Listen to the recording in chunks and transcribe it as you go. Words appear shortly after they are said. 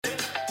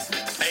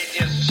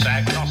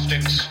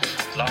sticks,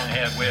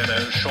 long-haired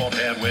weirdos,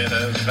 short-haired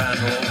weirdos,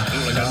 vandals,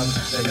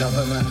 hooligans. The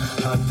government,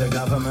 hug the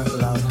government,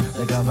 love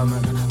the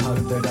government, hug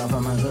the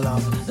government,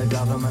 love the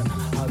government,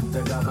 hug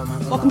the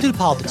government. Welcome to The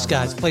Politics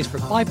Guys, a place for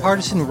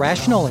bipartisan,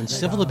 rational, and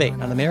civil debate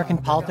on American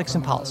politics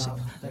and policy.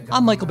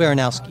 I'm Michael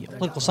Baranowski, a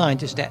political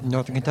scientist at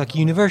Northern Kentucky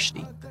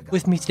University.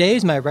 With me today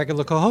is my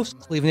regular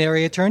co-host, Cleveland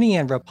area attorney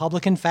and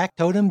Republican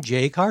factotum,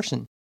 Jay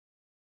Carson.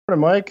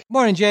 Morning, Mike.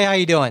 Morning, Jay. How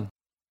you doing?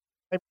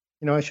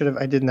 I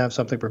didn't have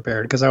something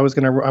prepared because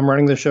I'm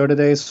running the show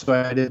today, so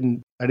I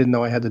didn't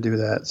know I had to do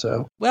that.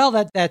 So, well,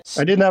 that's.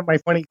 I didn't have my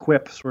funny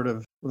quip sort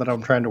of that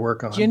I'm trying to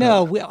work on.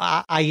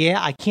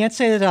 I can't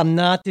say that I'm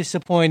not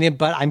disappointed,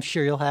 but I'm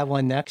sure you'll have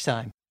one next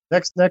time.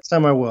 Next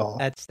time I will.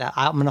 That's that.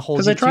 I'm going to hold.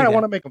 Because I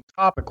want to make them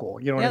topical.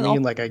 You know what I mean?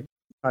 No. Like I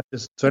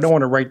don't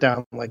want to write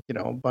down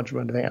a bunch of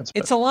advance.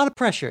 It's a lot of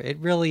pressure. It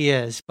really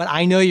is. But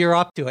I know you're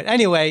up to it.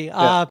 Anyway,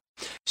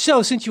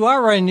 so since you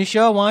are running the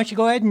show, why don't you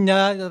go ahead and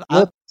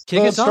let's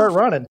start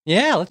running.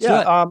 Yeah, let's do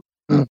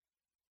it.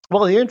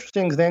 Well, the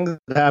interesting thing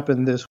that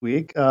happened this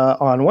week,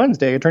 on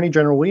Wednesday, Attorney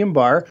General William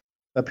Barr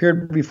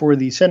appeared before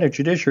the Senate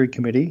Judiciary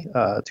Committee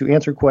to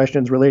answer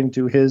questions relating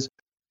to his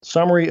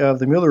summary of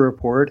the Mueller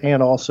report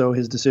and also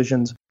his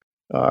decisions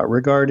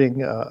regarding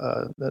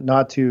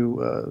not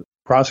to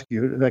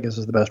prosecute, I guess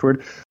is the best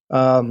word,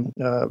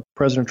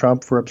 President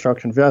Trump for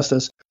obstruction of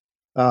justice.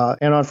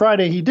 And on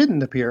Friday, he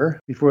didn't appear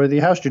before the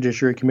House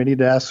Judiciary Committee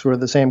to ask for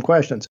the same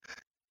questions.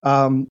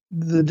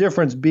 The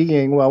difference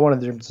being, one of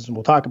the differences, and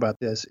we'll talk about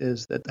this,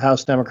 is that the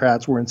House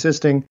Democrats were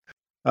insisting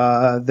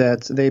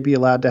that they be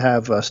allowed to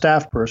have a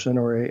staff person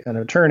or an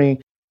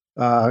attorney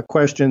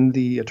question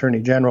the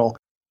Attorney General,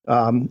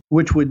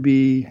 which would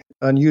be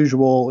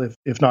unusual,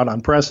 if not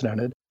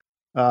unprecedented.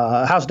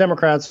 House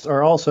Democrats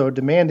are also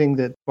demanding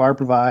that Barr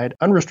provide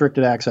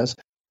unrestricted access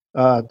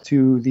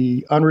to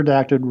the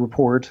unredacted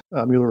report,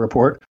 Mueller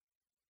report,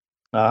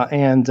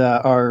 and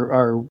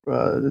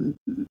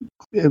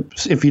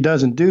if he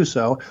doesn't do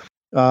so,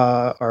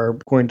 are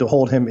going to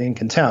hold him in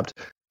contempt.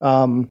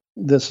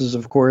 This is,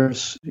 of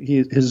course,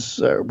 his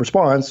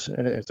response,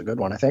 and it's a good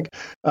one, I think,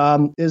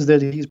 is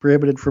that he's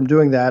prohibited from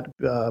doing that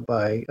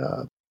by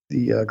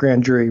the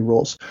grand jury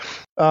rules.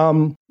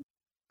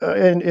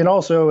 And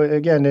also,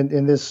 again,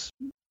 in this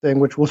thing,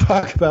 which we'll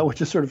talk about,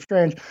 which is sort of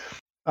strange,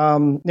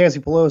 Nancy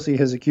Pelosi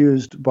has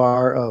accused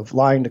Barr of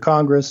lying to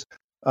Congress,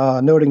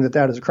 noting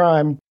that is a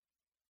crime.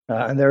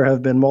 And there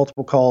have been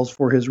multiple calls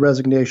for his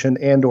resignation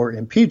and or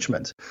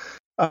impeachment.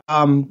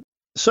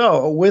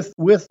 So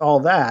with all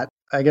that,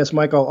 I guess,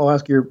 Mike, I'll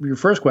ask your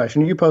first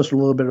question. You posted a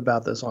little bit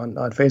about this on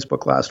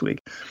Facebook last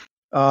week.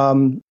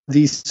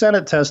 The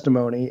Senate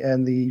testimony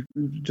and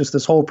just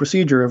this whole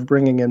procedure of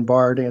bringing in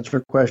Barr to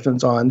answer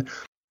questions on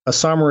a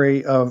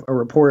summary of a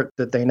report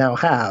that they now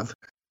have.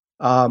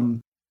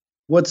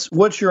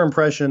 What's your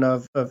impression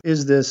of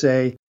is this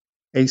a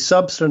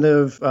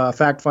substantive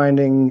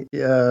fact-finding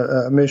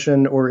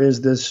mission, or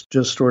is this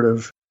just sort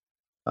of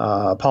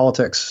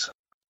politics?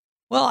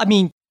 Well, I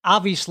mean,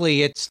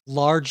 obviously, it's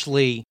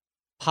largely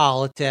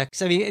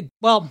politics. I mean,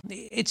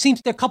 it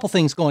seems there are a couple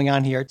things going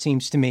on here, it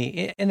seems to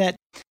me, and that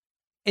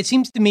it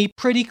seems to me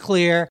pretty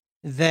clear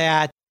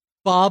that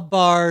Bob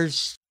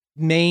Barr's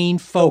main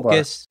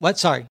focus,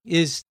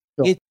 his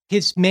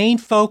main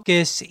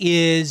focus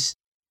is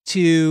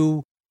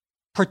to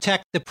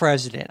protect the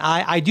president.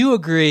 I do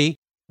agree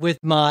with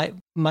my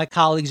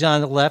colleagues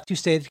on the left who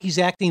say that he's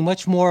acting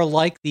much more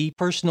like the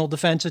personal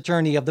defense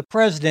attorney of the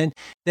president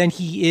than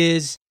he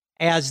is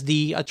as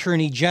the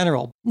attorney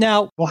general.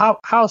 Now, well,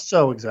 how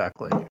so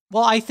exactly?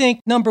 Well, I think,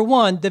 number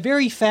one, the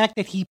very fact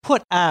that he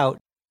put out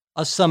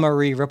a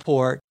summary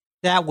report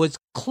that was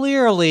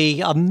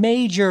clearly a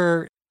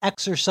major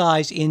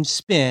exercise in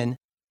spin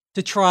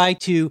to try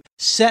to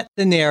set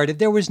the narrative.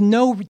 There was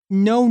no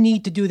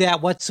need to do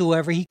that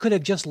whatsoever. He could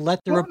have just let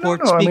the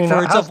report speak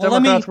for itself.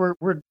 Democrats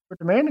were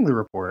demanding the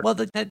report. Well,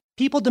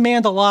 people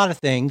demand a lot of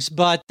things,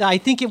 but I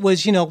think it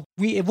was,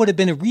 it would have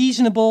been a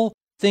reasonable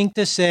thing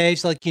to say.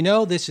 It's like,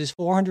 this is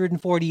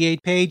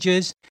 448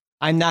 pages.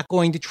 I'm not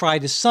going to try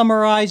to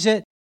summarize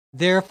it.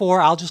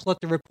 Therefore, I'll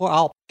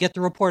get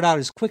the report out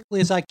as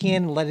quickly as I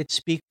can and let it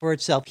speak for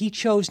itself. He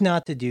chose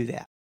not to do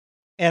that.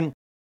 And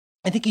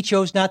I think he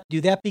chose not to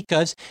do that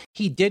because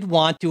he did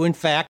want to, in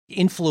fact,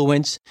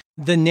 influence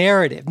the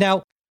narrative.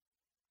 Now,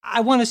 I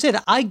want to say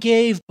that I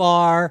gave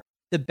Barr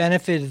the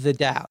benefit of the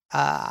doubt.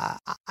 I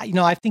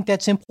think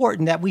that's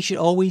important, that we should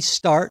always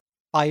start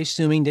by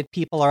assuming that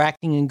people are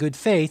acting in good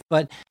faith.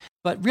 But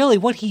really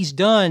what he's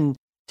done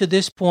to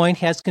this point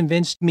has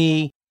convinced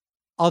me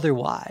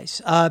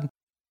otherwise. And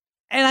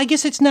I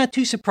guess it's not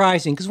too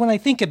surprising, because when I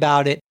think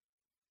about it,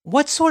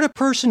 what sort of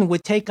person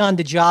would take on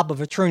the job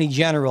of attorney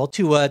general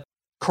to a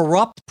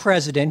corrupt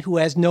president who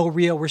has no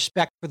real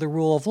respect for the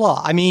rule of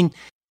law? I mean,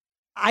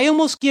 I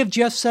almost give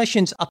Jeff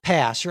Sessions a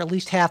pass, or at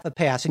least half a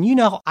pass. And you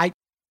know how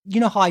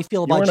I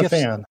feel about Jeff.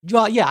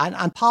 Well, yeah,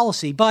 on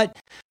policy. But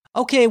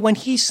okay, when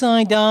he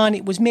signed on,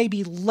 it was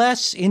maybe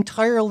less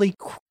entirely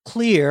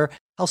clear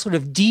how sort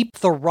of deep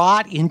the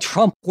rot in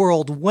Trump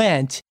world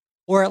went.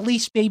 or at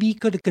least maybe he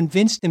could have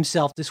convinced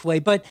himself this way.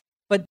 But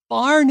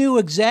Barr knew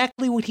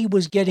exactly what he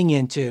was getting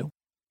into.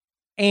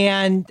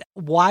 And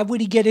why would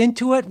he get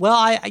into it? Well,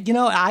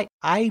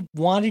 I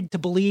wanted to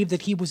believe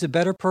that he was a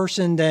better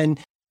person than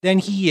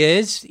he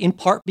is, in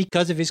part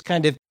because of his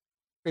kind of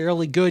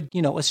fairly good,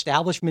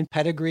 establishment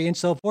pedigree and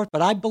so forth.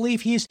 But I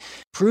believe he's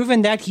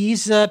proven that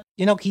he's a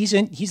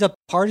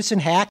partisan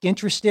hack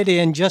interested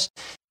in just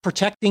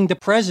protecting the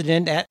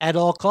president at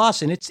all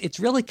costs. And it's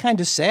really kind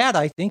of sad,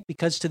 I think,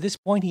 because to this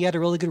point he had a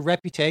really good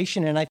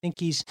reputation, and I think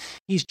he's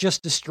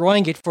just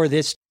destroying it for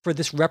this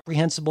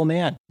reprehensible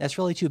man. That's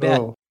really too bad.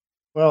 Oh.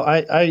 Well,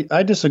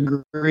 I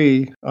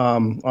disagree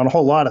on a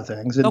whole lot of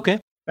things. And, okay.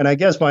 And I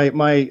guess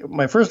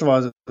my first of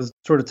all is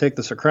sort of take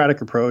the Socratic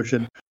approach,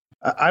 and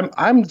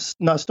I'm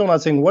still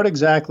not saying what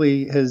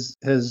exactly has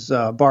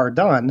Barr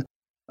done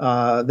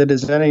that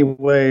is in any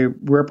way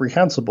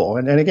reprehensible.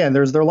 And again,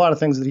 there are a lot of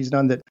things that he's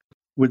done that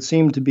would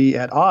seem to be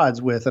at odds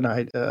with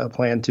a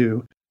plan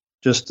to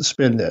just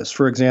spin this.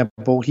 For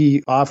example,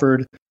 he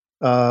offered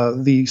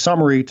the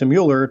summary to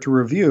Mueller to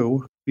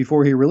review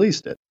before he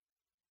released it.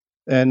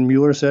 And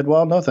Mueller said,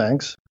 "Well, no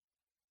thanks."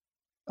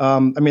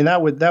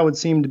 That would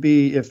seem to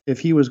be if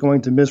he was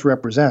going to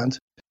misrepresent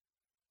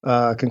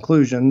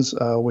conclusions,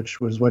 which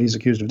was what he's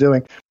accused of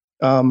doing.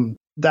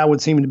 That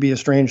would seem to be a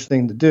strange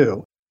thing to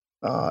do.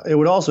 It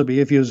would also be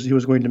if he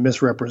was going to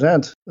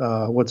misrepresent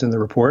what's in the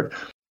report,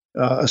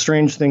 a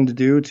strange thing to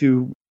do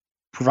to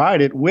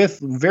provide it with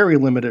very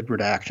limited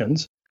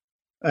redactions,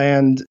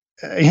 and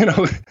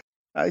and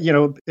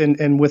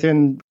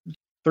within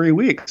 3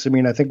 weeks.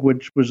 I think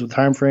which was the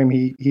time frame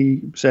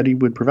he said he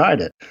would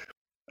provide it.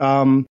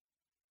 And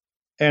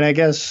I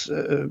guess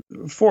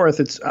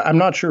fourth, I'm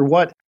not sure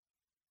what,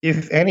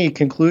 if any,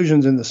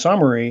 conclusions in the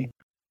summary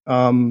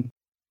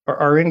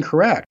are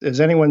incorrect.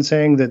 Is anyone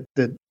saying that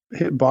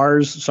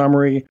Barr's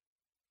summary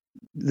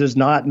does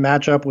not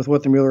match up with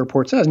what the Mueller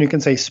report says? And you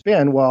can say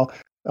spin. Well,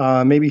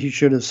 maybe he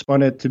should have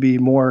spun it to be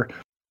more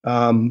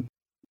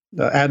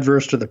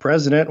adverse to the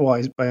president.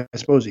 Well, I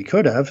suppose he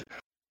could have.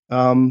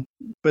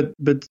 But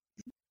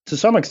to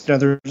some extent,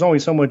 there's only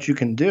so much you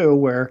can do.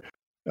 Where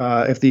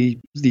if the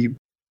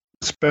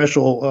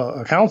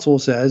special counsel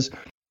says,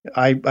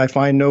 "I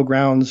find no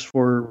grounds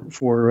for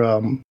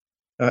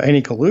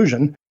any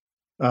collusion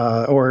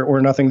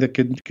or nothing that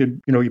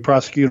could you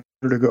prosecute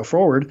her to go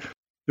forward,"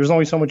 there's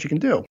only so much you can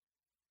do.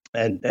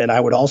 And I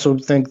would also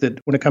think that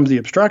when it comes to the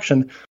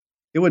obstruction,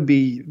 it would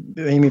be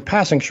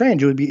passing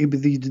strange. It would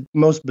be the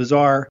most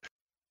bizarre.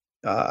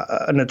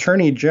 An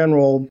attorney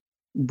general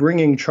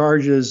bringing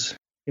charges,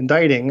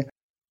 indicting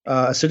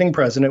a sitting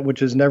president, which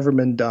has never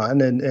been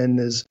done and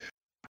is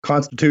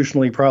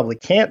constitutionally probably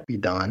can't be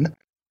done,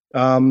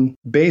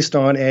 based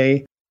on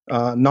a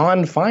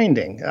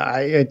non-finding.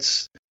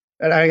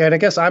 I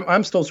guess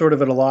I'm still sort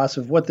of at a loss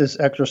of what this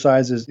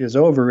exercise is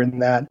over. In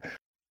that,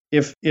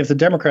 if the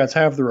Democrats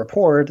have the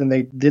report and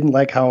they didn't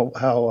like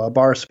how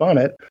Barr spun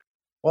it,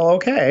 well,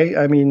 okay.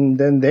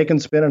 Then they can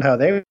spin it how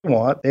they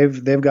want.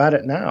 They've got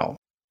it now.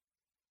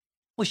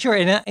 Well, sure.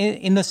 And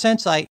in the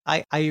sense, I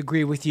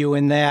agree with you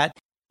in that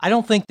I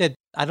don't think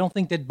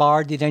that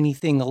Barr did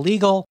anything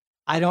illegal.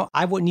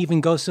 I wouldn't even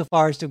go so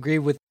far as to agree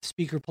with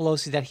Speaker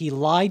Pelosi that he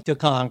lied to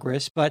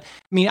Congress. But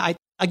I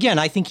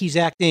think he's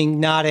acting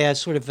not as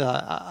sort of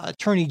a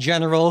attorney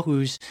general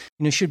who's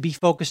should be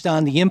focused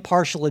on the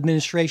impartial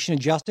administration of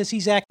justice.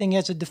 He's acting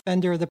as a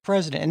defender of the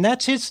president, and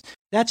that's his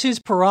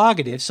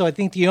prerogative. So I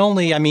think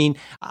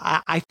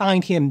I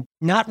find him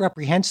not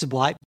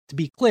reprehensible. To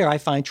be clear, I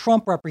find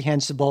Trump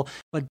reprehensible,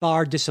 but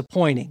Barr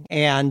disappointing.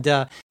 And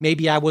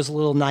maybe I was a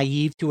little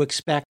naive to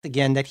expect,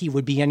 again, that he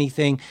would be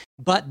anything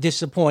but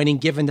disappointing,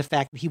 given the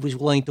fact that he was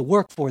willing to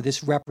work for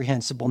this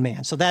reprehensible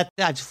man. So I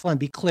just want to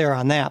be clear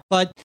on that.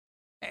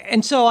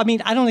 And so, I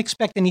don't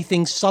expect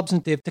anything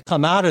substantive to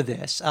come out of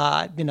this.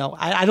 I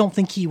don't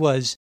think he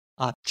was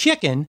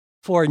chicken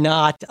for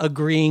not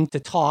agreeing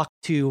to talk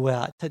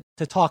to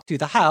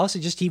the House.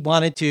 It's just he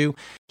wanted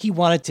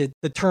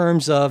the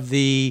terms of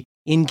the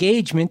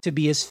engagement to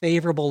be as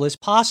favorable as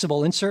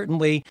possible. And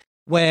certainly,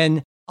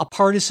 when a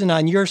partisan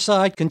on your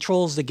side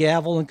controls the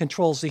gavel and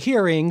controls the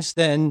hearings,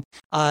 then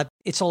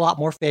it's a lot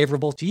more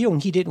favorable to you.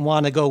 And he didn't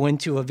want to go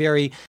into a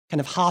very kind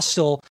of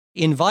hostile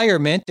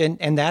environment,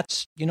 and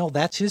that's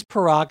his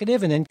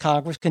prerogative. And then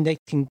Congress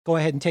can go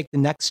ahead and take the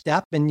next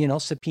step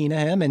and subpoena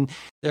him, and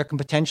there can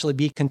potentially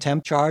be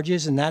contempt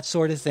charges and that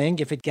sort of thing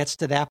if it gets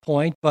to that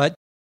point. But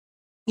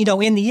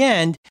in the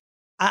end,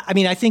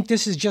 I think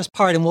this is just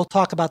part, and we'll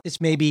talk about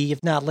this maybe, if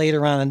not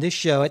later on this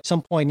show, at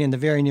some point in the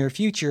very near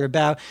future,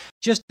 about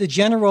just the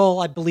general,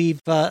 I believe,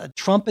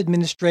 Trump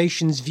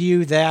administration's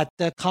view that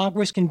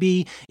Congress can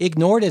be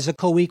ignored as a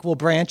co-equal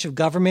branch of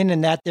government,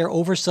 and that their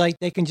oversight,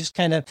 they can just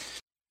kind of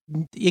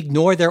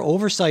ignore their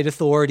oversight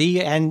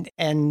authority, and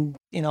then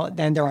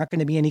there aren't going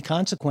to be any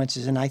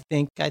consequences. And I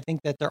think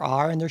that there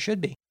are, and there should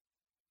be.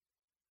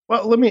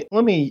 Well,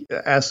 let me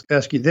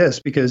ask you this,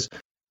 because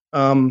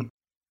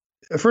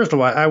first of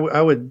all,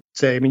 I would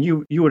say,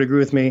 you would agree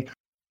with me.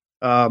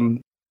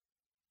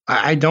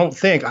 I don't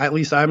think, at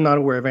least I'm not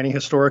aware of any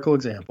historical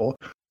example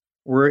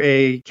where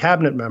a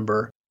cabinet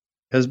member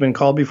has been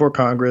called before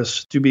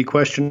Congress to be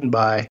questioned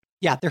by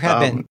Yeah, there have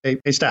been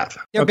a staff.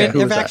 There Okay,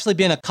 have actually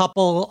been a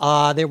couple.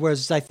 There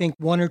was, I think,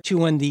 one or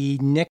two in the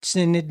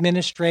Nixon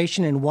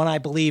administration and one, I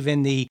believe,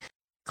 in the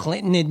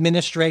Clinton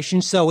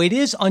administration. So it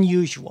is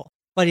unusual,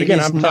 but it Again,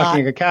 is I'm not.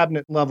 talking a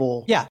cabinet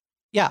level. Yeah,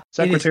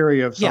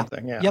 Secretary of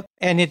something. Yeah. Yep.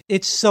 And it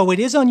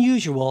is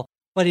unusual,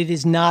 but it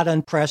is not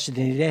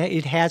unprecedented.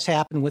 It has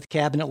happened with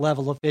cabinet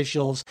level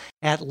officials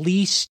at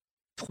least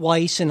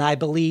twice, and I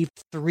believe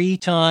 3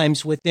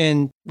 times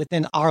within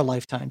our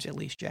lifetimes, at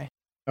least, Jay.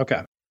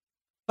 Okay.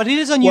 But it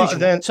is unusual.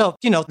 Well, so,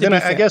 then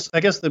I guess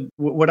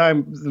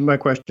my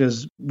question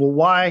is, well,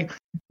 why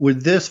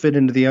would this fit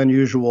into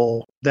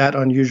that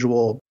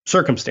unusual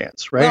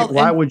circumstance, right? Well,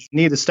 why would you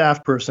need a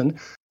staff person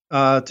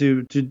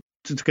to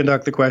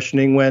conduct the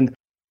questioning when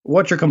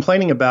what you're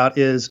complaining about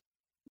is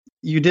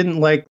you didn't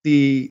like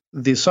the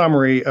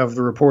summary of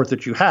the report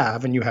that you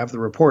have, and you have the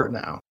report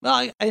now?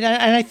 Well, and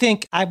I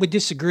think I would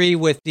disagree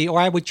or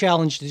I would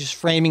challenge this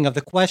framing of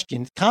the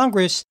question.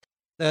 Congress.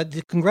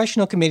 The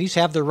congressional committees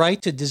have the right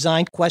to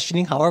design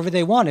questioning however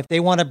they want. If they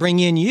want to bring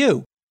in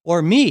you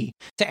or me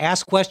to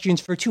ask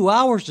questions for 2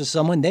 hours to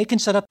someone, they can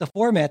set up the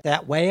format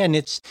that way.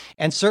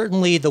 And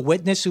certainly the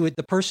witness,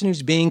 the person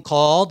who's being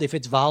called, if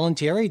it's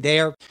voluntary,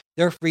 they're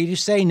free to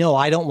say, no,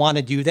 I don't want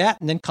to do that.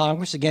 And then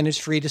Congress, again, is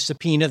free to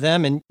subpoena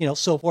them and,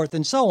 so forth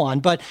and so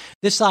on. But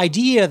this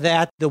idea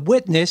that the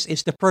witness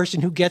is the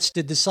person who gets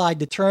to decide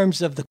the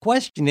terms of the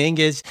questioning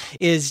is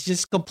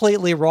just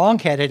completely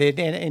wrongheaded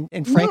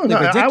and frankly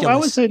ridiculous. I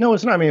would say, no,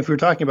 it's not. I mean, if we're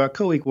talking about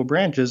co-equal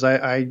branches,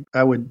 I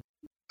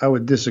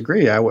would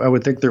disagree. I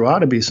would think there ought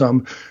to be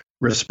some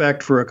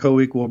respect for a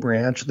co-equal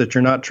branch, that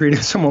you're not treating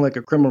someone like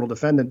a criminal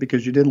defendant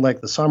because you didn't like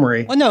the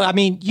summary. Well, no, I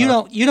mean, you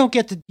don't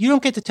get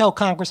to tell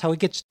Congress how it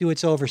gets to do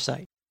its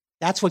oversight.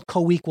 That's what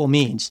co-equal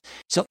means.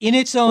 So in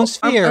its own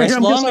sphere, I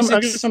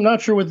guess I'm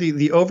not sure with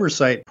the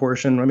oversight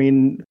portion. I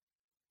mean,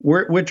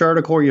 which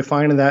article are you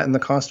finding that in the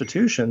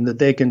Constitution that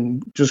they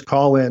can just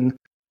call in?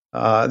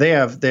 They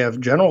have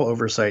general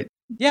oversight.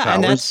 Yeah,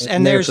 powers,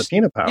 and there's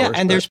subpoena powers. Yeah,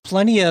 and there's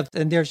plenty of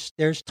there's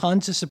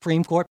tons of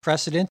Supreme Court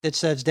precedent that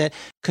says that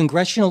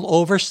congressional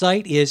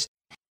oversight is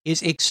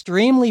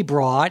extremely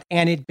broad,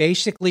 and it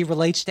basically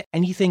relates to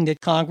anything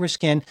that Congress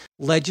can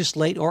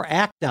legislate or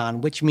act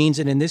on, which means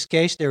that in this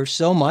case there's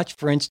so much.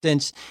 For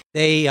instance,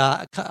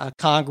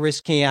 Congress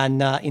can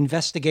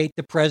investigate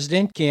the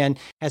president,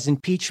 has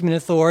impeachment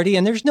authority,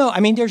 and there's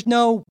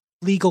no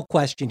legal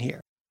question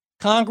here.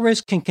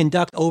 Congress can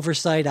conduct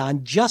oversight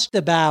on just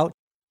about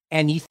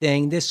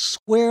anything. This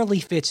squarely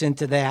fits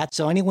into that.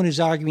 So anyone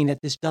who's arguing that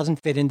this doesn't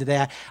fit into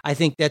that, I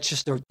think that's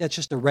just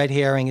a red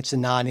herring. It's a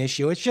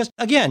non-issue. It's just,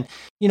 again,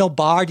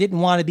 Barr didn't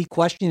want to be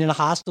questioned in a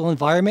hostile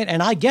environment,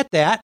 and I get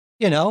that,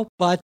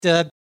 but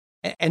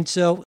and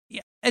so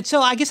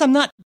I guess I'm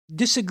not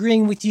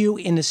disagreeing with you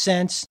in the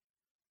sense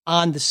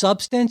on the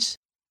substance.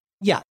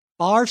 Yeah,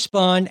 Barr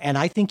spun, and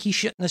I think he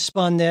shouldn't have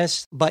spun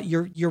this, but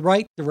you're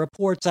right. The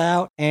report's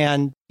out,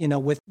 and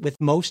with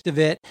most of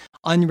it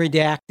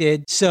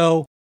unredacted.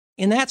 So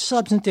in that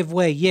substantive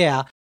way,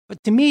 yeah.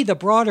 But to me, the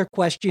broader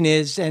question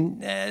is,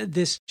 and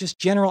this just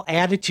general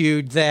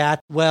attitude that,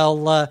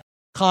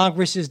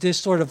 Congress is this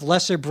sort of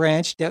lesser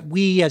branch that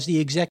we as the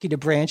executive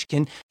branch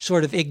can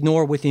sort of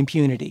ignore with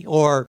impunity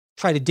or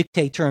try to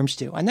dictate terms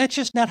to. And that's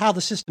just not how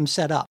the system's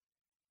set up.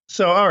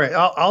 So, all right,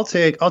 I'll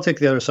take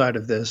the other side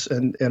of this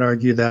and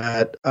argue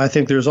that I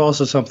think there's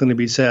also something to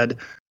be said,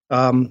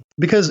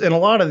 because in a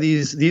lot of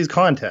these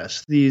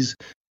contests, these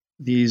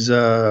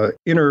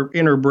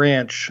inner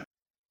branch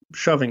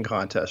shoving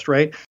contest,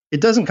 right?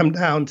 It doesn't come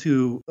down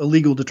to a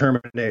legal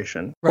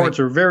determination. Right. Courts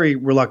are very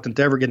reluctant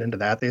to ever get into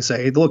that. They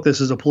say, look,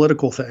 this is a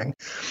political thing.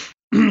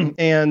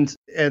 and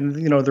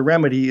the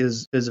remedy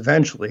is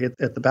eventually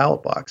at the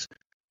ballot box.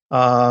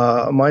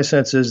 My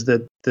sense is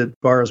that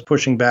Barr is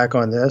pushing back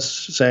on this,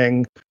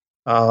 saying,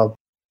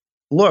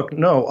 look,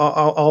 no,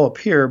 I'll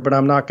appear, but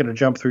I'm not going to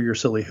jump through your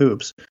silly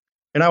hoops.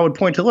 And I would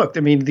point to, look, I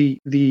mean,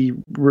 the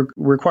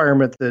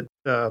requirement that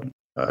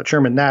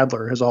Chairman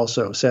Nadler has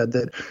also said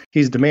that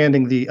he's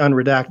demanding the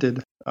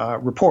unredacted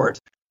report.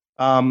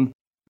 And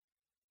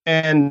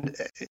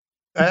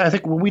I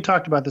think when we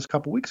talked about this a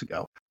couple weeks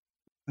ago,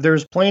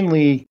 there's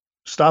plainly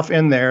stuff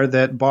in there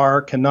that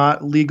Barr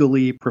cannot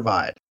legally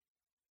provide.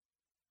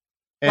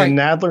 And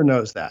right. Nadler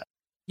knows that.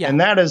 Yeah.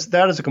 And that is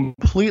a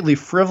completely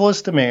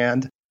frivolous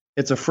demand.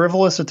 It's a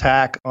frivolous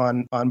attack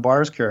on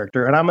Barr's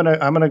character. And I'm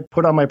gonna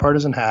put on my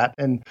partisan hat,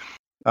 and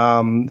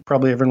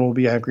probably everyone will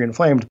be angry and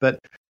inflamed, but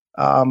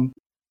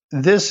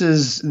this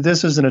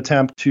is an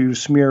attempt to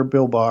smear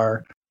Bill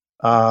Barr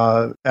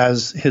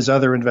as his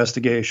other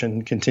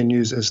investigation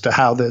continues as to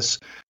how this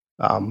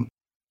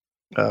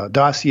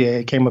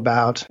dossier came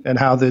about and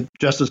how the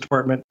Justice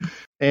Department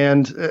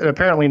and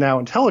apparently now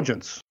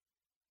intelligence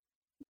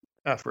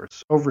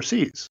efforts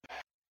overseas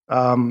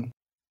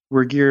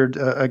were geared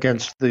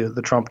against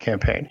the Trump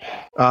campaign.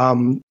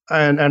 And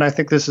I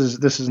think this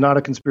is not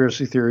a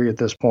conspiracy theory at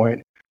this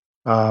point,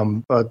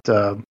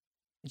 but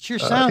It sure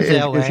sounds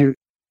that way.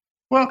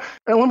 Well,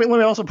 and let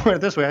me also point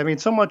it this way. I mean,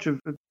 so much of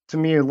to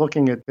me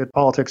looking at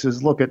politics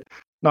is look at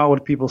not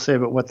what people say,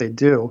 but what they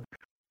do.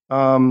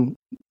 The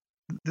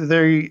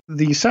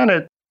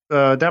Senate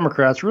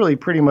Democrats really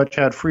pretty much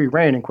had free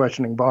reign in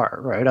questioning Barr,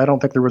 right? I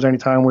don't think there was any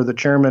time where the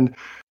chairman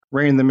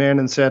reined them in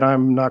and said,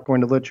 "I'm not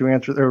going to let you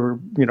answer or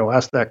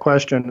ask that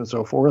question," and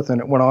so forth.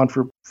 And it went on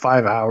for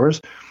 5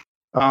 hours.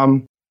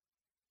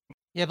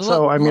 Yeah, but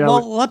so,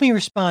 let me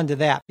respond to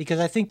that, because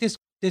I think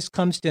this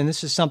comes to, and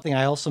this is something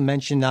I also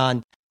mentioned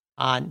on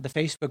the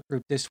Facebook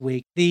group this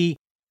week, the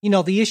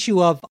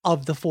issue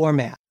of the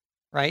format,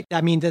 right?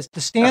 I mean, the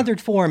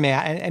standard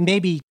format, and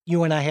maybe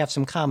you and I have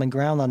some common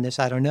ground on this,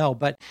 I don't know,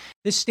 but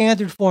this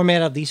standard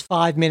format of these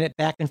 5-minute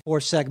back and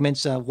forth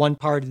segments, one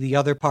party, the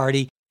other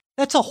party,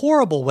 that's a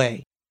horrible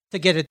way to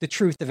get at the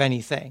truth of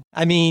anything.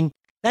 I mean,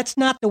 that's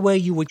not the way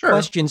you would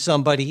question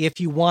somebody if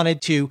you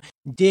wanted to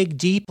dig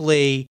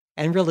deeply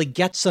and really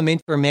get some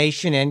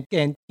information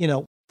and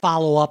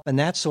follow up and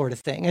that sort of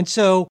thing. And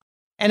so,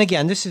 and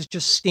again, this is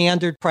just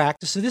standard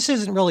practice. So this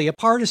isn't really a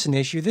partisan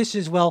issue. This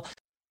is, well,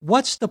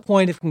 what's the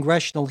point of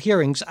congressional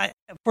hearings?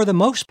 For the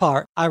most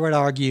part, I would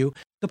argue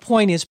the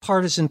point is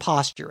partisan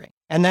posturing.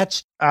 And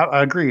that's...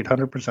 I agreed,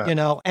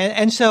 100%.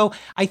 And so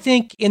I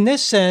think in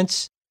this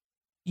sense,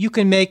 you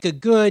can make a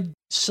good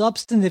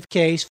substantive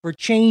case for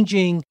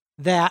changing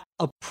that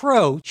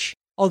approach,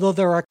 although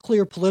there are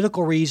clear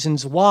political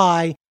reasons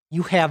why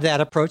you have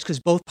that approach, because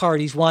both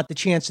parties want the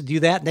chance to do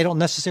that, and they don't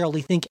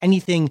necessarily think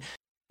anything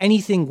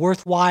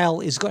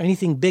worthwhile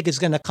anything big is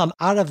going to come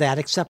out of that,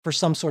 except for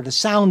some sort of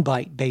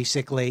soundbite,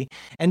 basically.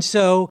 And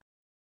so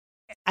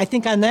I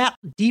think on that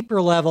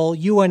deeper level,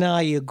 you and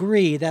I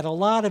agree that a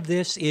lot of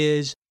this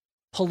is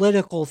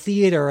political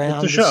theater.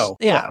 And it's a show.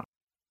 Yeah.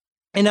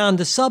 And on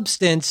the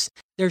substance,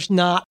 there's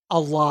not a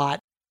lot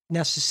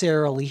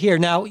necessarily here.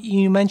 Now,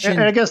 you mentioned...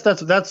 And I guess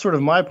that's sort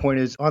of my point,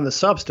 is on the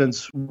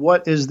substance,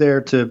 what is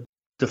there to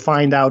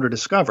find out or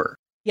discover?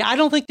 Yeah, I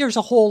don't think there's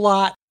a whole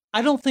lot.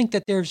 I don't think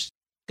that there's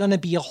going to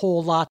be a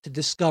whole lot to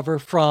discover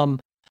from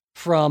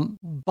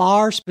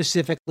Barr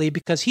specifically,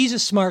 because he's a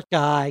smart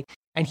guy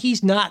and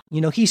he's not,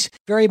 he's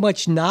very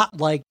much not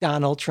like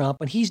Donald Trump,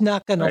 and he's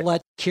not going to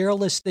let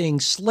careless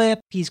things slip.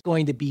 He's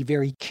going to be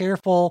very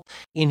careful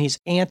in his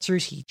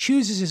answers. He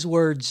chooses his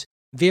words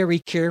very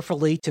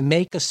carefully to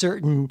make a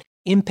certain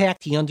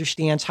impact. He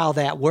understands how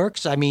that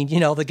works. I mean,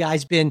 the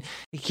guy's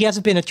he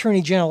hasn't been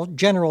attorney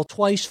general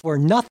twice for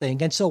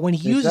nothing. And so when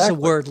he uses a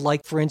word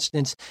like, for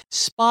instance,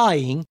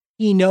 spying,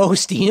 he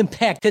knows the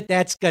impact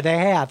that's going to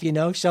have,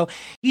 so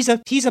he's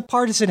a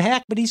partisan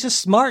hack, but he's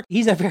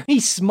a very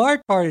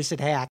smart partisan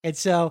hack. And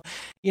so,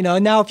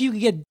 now if you could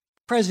get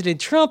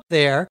President Trump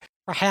there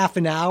for half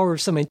an hour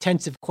of some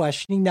intensive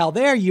questioning, now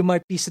there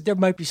might be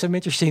some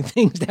interesting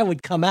things that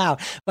would come out,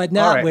 but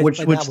not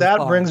which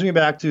brings me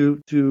back to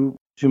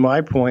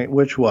my point,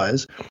 which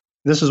was,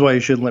 this is why you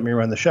shouldn't let me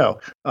run the show.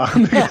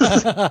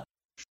 Because,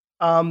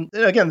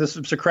 again, this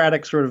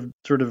Socratic sort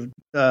of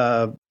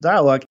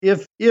dialogue.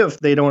 If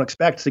they don't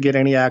expect to get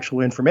any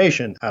actual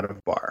information out of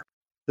Barr,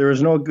 there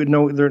is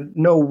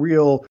no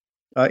real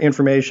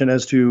information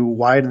as to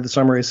why did the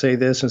summary say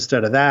this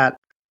instead of that,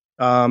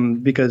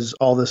 because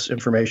all this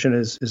information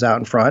is out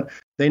in front.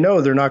 They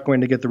know they're not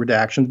going to get the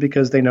redactions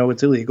because they know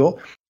it's illegal.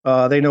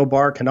 They know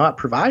Barr cannot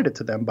provide it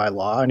to them by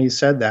law, and he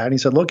said that. And he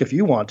said, "Look, if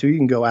you want to, you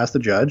can go ask the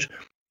judge."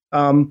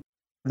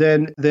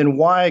 Then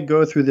why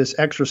go through this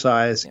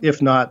exercise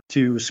if not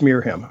to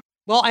smear him?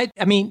 Well, I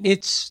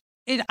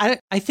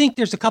think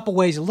there's a couple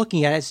ways of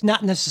looking at it. It's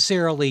not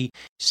necessarily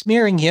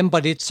smearing him,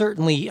 but it's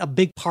certainly a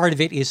big part of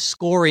it is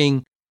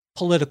scoring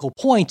political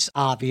points,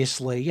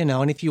 obviously,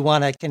 and if you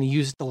want to kind of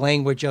use the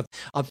language of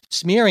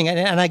smearing.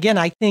 And again,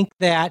 I think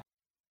that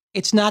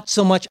it's not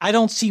so much, I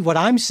don't see what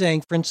I'm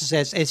saying, for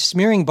instance, as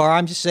smearing Barr.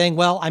 I'm just saying,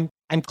 well, I'm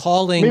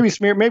calling... Maybe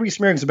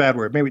smearing is a bad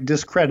word. Maybe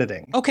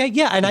discrediting. Okay,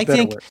 yeah, and I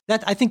think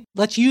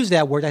let's use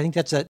that word. I think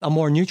that's a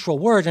more neutral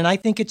word, and I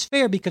think it's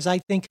fair, because I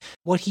think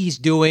what he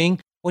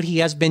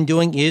has been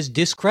doing is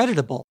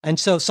discreditable. And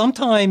so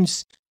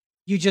sometimes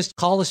you just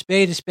call a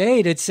spade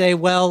and say,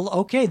 well,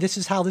 okay, this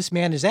is how this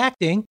man is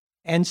acting,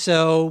 and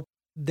so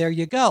there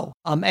you go.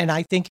 And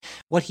I think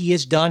what he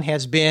has done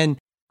has been,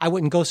 I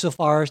wouldn't go so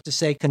far as to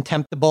say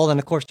contemptible. And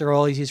of course, there are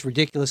always these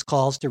ridiculous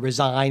calls to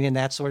resign and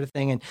that sort of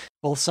thing. And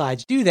both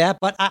sides do that.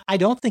 But I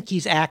don't think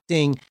he's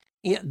acting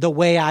the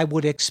way I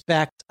would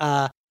expect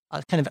a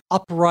kind of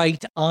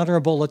upright,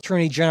 honorable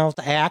attorney general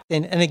to act.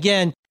 And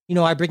again,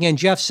 I bring in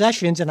Jeff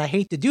Sessions, and I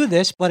hate to do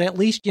this, but at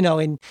least,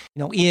 in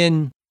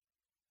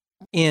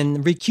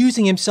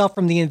recusing himself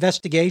from the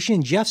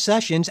investigation, Jeff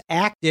Sessions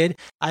acted,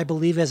 I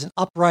believe, as an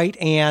upright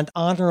and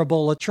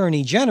honorable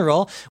attorney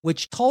general,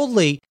 which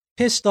totally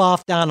pissed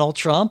off Donald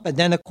Trump. And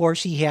then, of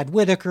course, he had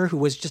Whitaker, who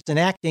was just an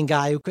acting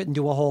guy who couldn't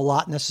do a whole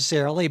lot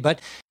necessarily. But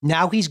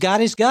now he's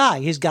got his guy.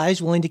 His guy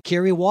is willing to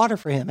carry water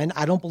for him. And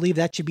I don't believe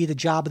that should be the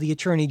job of the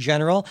attorney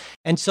general.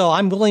 And so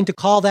I'm willing to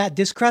call that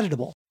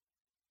discreditable.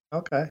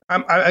 Okay.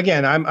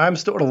 I'm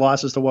still at a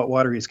loss as to what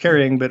water he's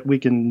carrying, but we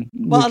can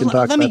talk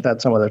about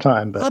that some other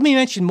time. But let me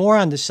mention more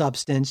on the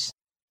substance.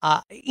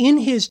 in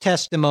his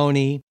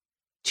testimony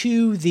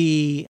to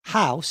the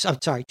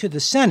to the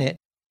Senate,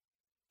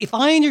 if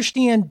I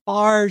understand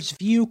Barr's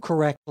view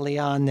correctly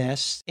on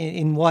this,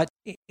 in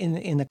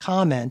the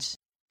comments,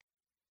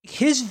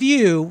 his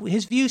view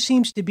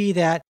seems to be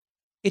that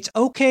it's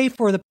okay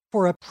for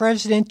a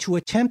president to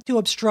attempt to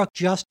obstruct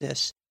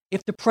justice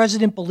if the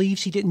president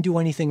believes he didn't do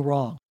anything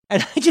wrong.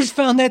 And I just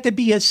found that to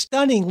be a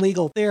stunning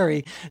legal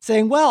theory,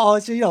 saying, well,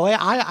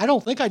 I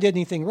don't think I did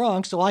anything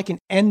wrong, so I can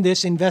end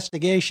this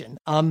investigation.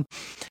 And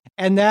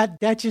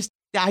I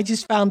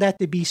just found that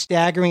to be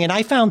staggering. And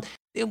I found,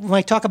 when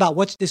I talk about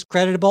what's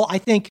discreditable, I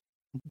think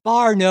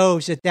Barr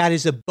knows that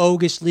is a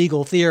bogus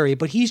legal theory,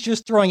 but he's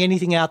just throwing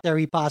anything out there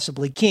he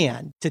possibly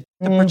can to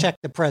protect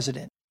the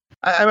president.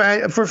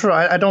 For sure,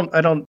 I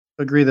don't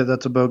agree that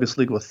that's a bogus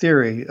legal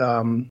theory.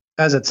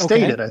 As it's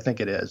stated, I think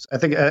it is. I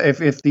think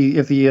if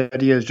the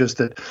idea is just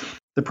that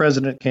the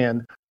president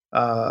can,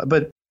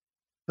 but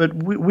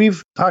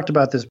we've talked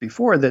about this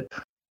before, that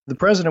the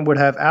president would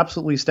have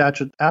absolute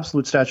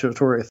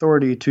statutory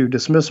authority to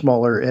dismiss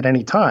Mueller at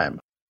any time,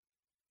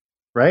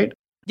 right?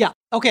 Yeah.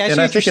 Okay.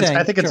 I think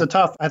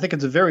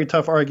it's a very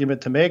tough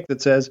argument to make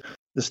that says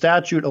the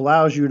statute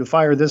allows you to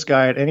fire this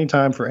guy at any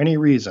time for any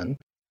reason.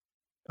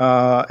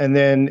 And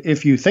then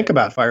if you think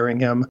about firing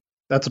him,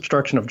 that's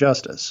obstruction of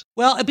justice.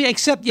 Well,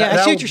 except,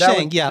 I see what you're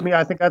saying. Yeah. I mean,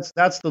 I think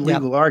that's the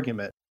legal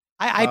argument.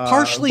 I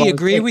partially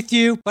agree with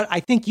you, but I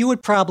think you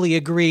would probably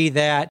agree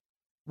that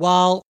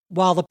while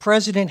the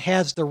president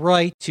has the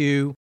right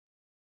to,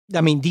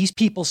 these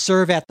people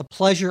serve at the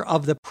pleasure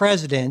of the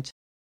president,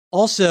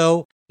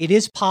 also it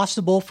is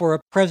possible for a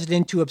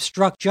president to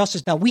obstruct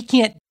justice. Now, we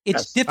can't,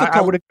 it's difficult.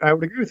 I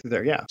would agree with you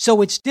there, yeah.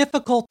 So it's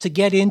difficult to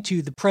get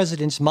into the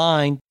president's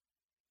mind,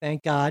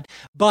 thank God,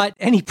 but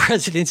any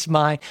president's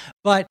mind.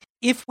 But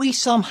if we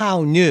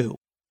somehow knew,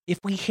 if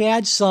we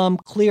had some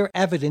clear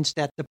evidence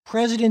that the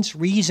president's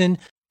reason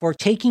for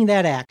taking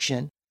that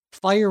action,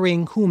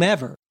 firing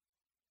whomever,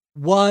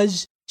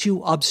 was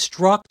to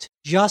obstruct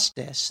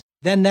justice,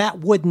 then that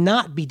would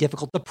not be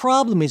difficult. The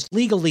problem is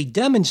legally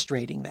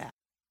demonstrating that.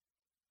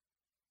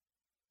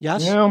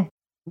 Yes? No,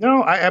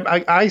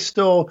 I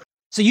still...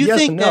 So you yes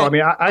think and no.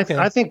 that,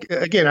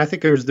 I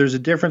think there's a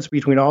difference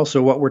between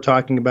also what we're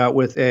talking about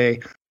with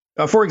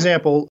for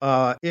example,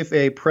 if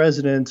a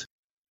president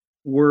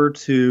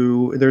there's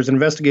an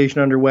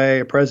investigation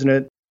underway, a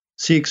president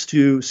seeks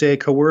to, say,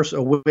 coerce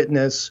a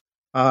witness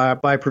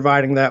by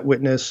providing that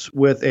witness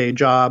with a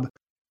job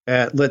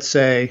at, let's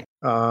say,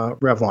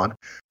 Revlon.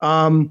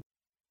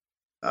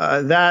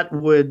 That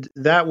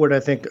would, I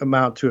think,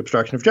 amount to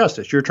obstruction of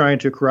justice. You're trying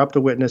to corrupt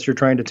a witness. You're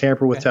trying to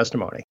tamper with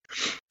testimony.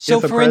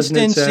 So, for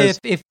instance,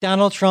 if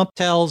Donald Trump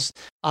tells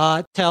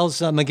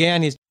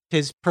McGahn,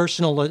 his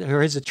personal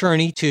or his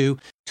attorney, to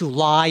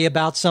lie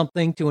about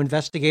something to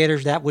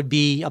investigators, that would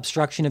be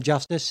obstruction of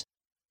justice?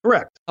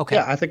 Correct. Okay.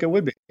 Yeah, I think it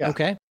would be. Yeah.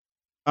 Okay.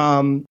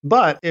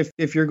 But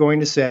if you're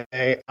going to say,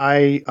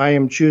 I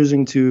am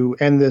choosing to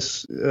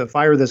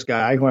fire this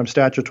guy who I'm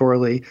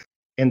statutorily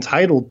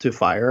entitled to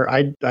fire,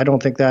 I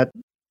don't think that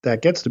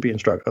gets to be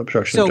obstruction of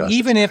justice. So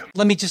even if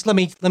let me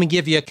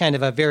give you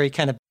a very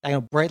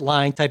bright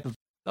line type of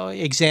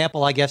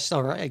example, I guess,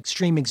 or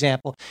extreme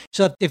example.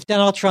 So if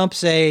Donald Trump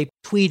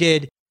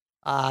tweeted,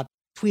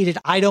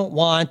 I don't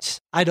want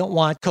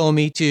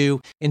Comey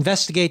to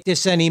investigate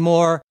this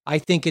anymore. I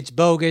think it's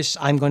bogus.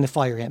 I'm going to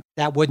fire him.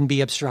 That wouldn't be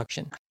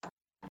obstruction.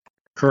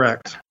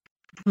 Correct.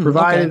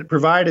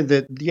 Provided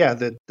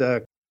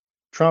that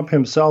Trump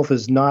himself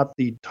is not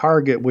the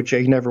target, which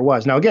he never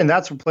was. Now, again,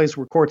 that's a place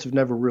where courts have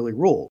never really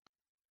ruled,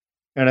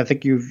 and I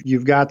think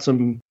you've got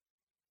some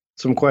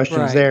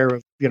questions there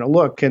of,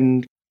 look,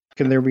 can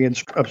there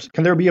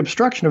be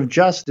obstruction of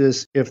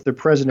justice if the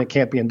president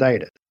can't be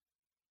indicted?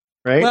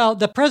 Right. Well,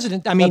 the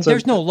president.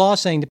 There's no law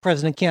saying the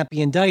president can't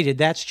be indicted.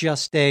 That's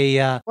just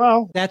a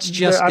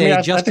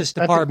Justice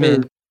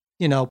Department,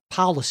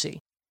 policy.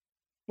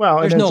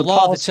 Well, there's no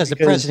law that says the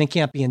president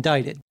can't be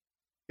indicted.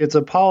 It's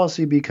a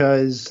policy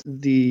because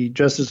the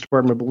Justice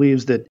Department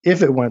believes that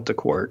if it went to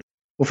court,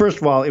 well, first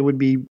of all, it would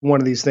be one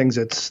of these things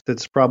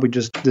that's probably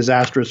just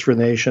disastrous for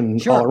the nation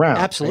all around.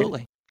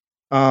 Absolutely.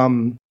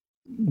 Right?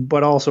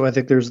 But also, I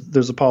think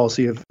there's a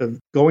policy of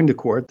going to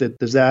court that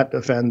does that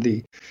offend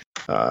the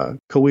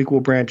co-equal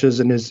branches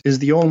and is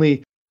the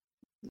only,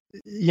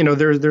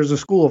 there's a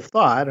school of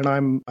thought, and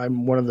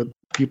I'm one of the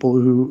people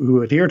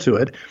who adhere to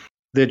it,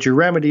 that your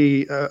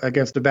remedy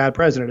against a bad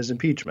president is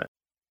impeachment.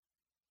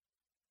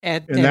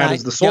 And that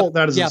is the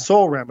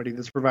sole remedy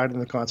that's provided in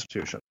the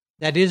Constitution.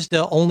 That is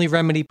the only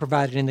remedy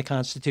provided in the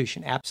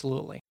Constitution.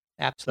 Absolutely.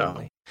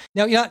 Absolutely.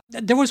 So. Now,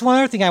 there was one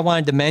other thing I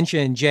wanted to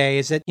mention, Jay,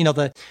 is that,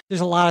 there's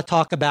a lot of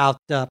talk about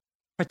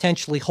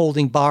potentially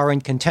holding Barr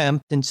in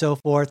contempt and so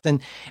forth. And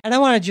I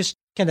want to just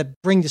kind of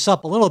bring this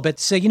up a little bit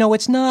to say,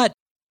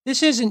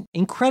 this isn't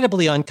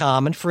incredibly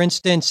uncommon. For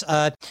instance,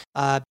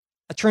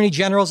 attorney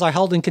generals are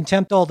held in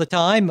contempt all the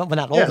time. Well,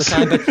 not all the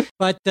time,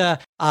 but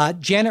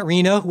Janet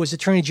Reno, who was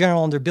attorney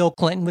general under Bill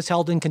Clinton, was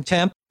held in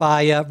contempt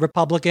by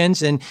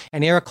Republicans, and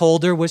Eric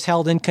Holder was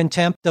held in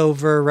contempt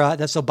over,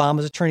 that's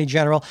Obama's attorney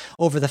general,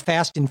 over the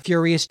Fast and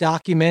Furious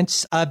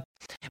documents.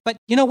 But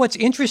what's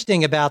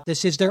interesting about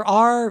this is there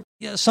are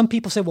some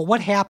people say, well,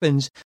 what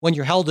happens when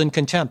you're held in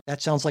contempt?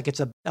 That sounds like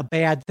it's a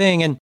bad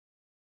thing. And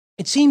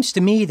it seems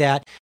to me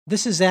that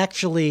this is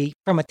actually,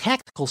 from a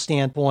tactical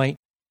standpoint,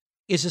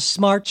 is a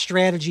smart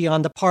strategy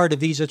on the part of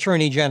these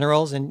attorney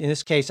generals, and in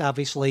this case,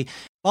 obviously,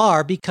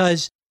 Barr,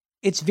 because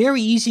it's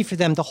very easy for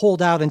them to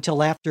hold out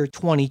until after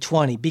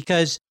 2020.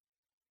 Because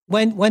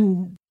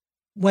when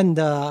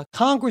the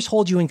Congress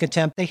holds you in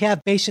contempt, they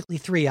have basically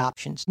three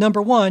options.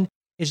 Number one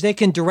is they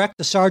can direct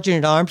the sergeant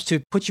at arms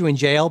to put you in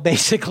jail,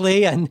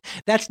 basically, and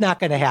that's not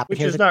going to happen.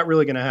 Which is not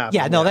really going to happen.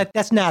 Yeah, no,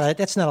 that's not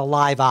a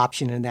live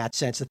option in that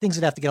sense. The things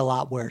would have to get a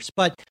lot worse.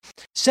 But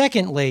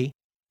secondly,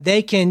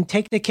 they can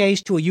take the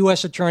case to a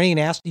U.S. attorney and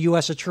ask the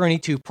U.S. attorney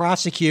to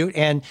prosecute,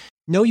 and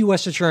no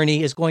U.S.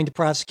 attorney is going to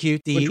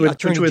prosecute the attorney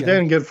general. Which would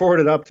then get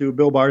forwarded up to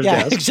Bill Barr's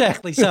desk. Yeah,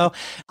 exactly. So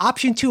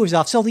option two is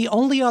off. So the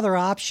only other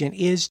option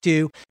is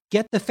to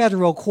get the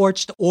federal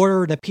courts to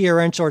order an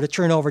appearance or to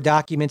turn over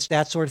documents,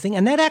 that sort of thing.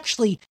 And that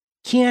actually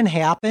can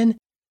happen,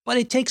 but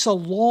it takes a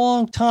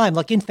long time.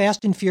 Like in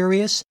Fast and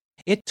Furious,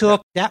 it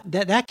took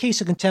that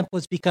case of contempt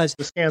was because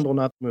the scandal,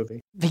 not the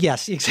movie.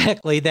 Yes,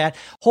 exactly. That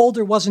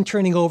Holder wasn't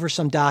turning over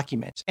some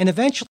documents. And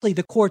eventually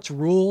the courts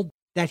ruled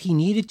that he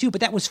needed to,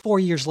 but that was 4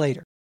 years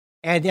later.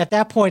 And at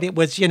that point, it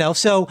was,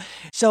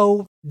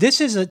 so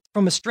this is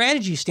from a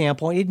strategy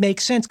standpoint, it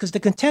makes sense because the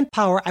contempt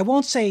power, I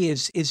won't say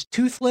is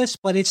toothless,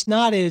 but it's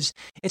not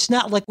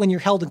like when you're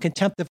held in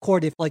contempt of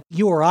court, if like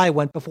you or I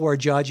went before a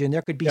judge and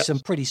there could be some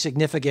pretty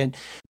significant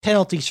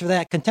penalties for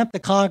that. Contempt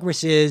of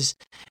Congress is,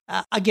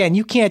 again,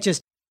 you can't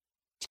just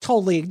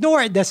totally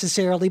ignore it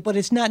necessarily, but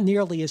it's not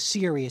nearly as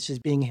serious as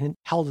being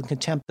held in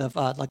contempt of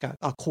like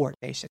a court,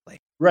 basically.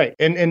 Right.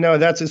 And no,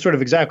 that's sort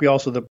of exactly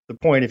also the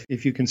point.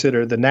 If you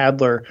consider the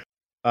Nadler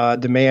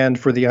demand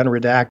for the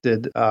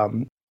unredacted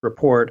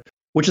report,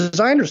 which, as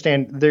I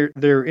understand,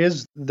 there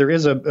is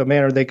a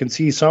manner they can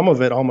see some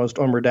of it almost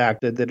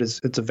unredacted, that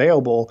it's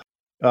available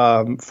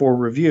for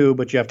review,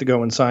 but you have to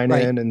go and sign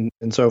in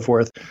and so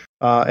forth.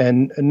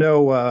 And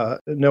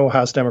no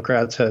House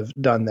Democrats have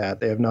done that.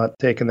 They have not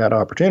taken that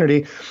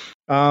opportunity.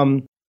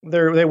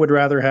 They would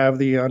rather have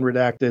the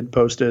unredacted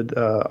posted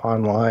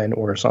online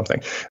or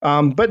something.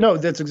 But no,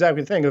 that's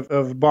exactly the thing.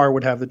 Of Barr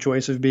would have the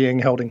choice of being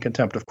held in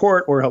contempt of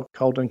court or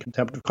held in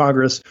contempt of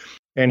Congress,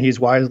 and he's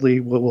wisely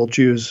will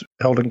choose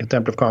held in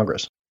contempt of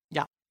Congress.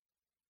 Yeah.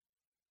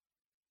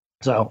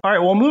 So, all right,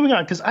 well, moving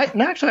on, because I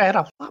had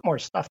a lot more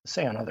stuff to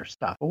say on other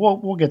stuff, but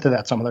we'll get to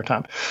that some other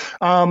time.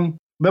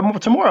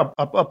 But to more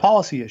a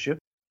policy issue.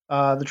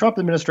 The Trump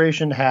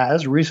administration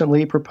has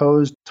recently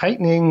proposed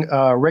tightening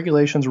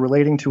regulations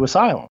relating to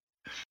asylum.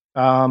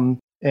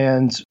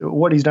 And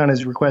what he's done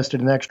is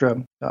requested an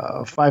extra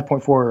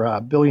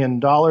 $5.4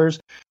 billion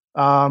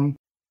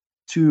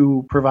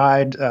to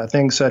provide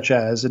things such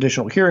as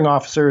additional hearing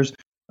officers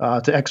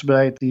to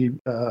expedite the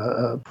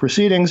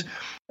proceedings,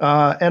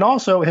 and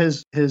also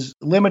his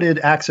limited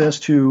access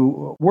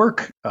to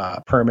work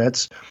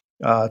permits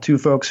to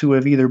folks who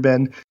have either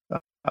been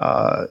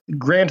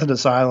granted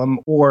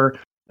asylum or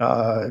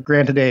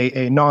granted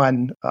a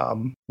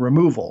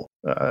non-removal,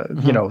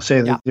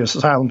 say that the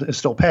asylum is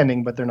still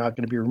pending, but they're not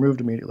going to be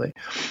removed immediately.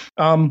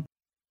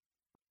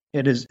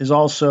 It is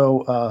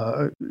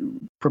also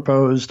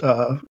proposed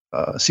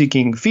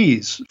seeking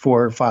fees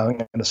for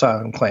filing an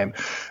asylum claim.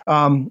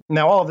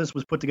 Now, all of this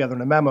was put together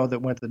in a memo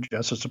that went to the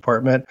Justice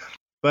Department,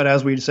 but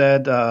as we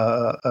said,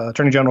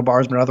 Attorney General Barr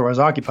has been otherwise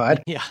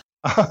occupied. Yeah.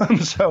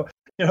 So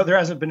there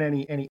hasn't been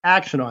any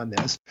action on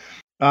this.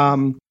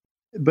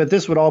 But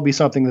this would all be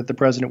something that the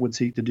president would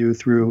seek to do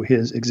through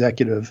his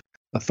executive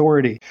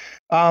authority.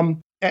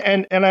 And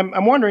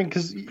I'm wondering,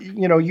 because,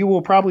 you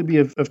will probably be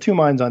of two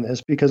minds on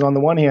this, because on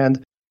the one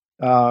hand,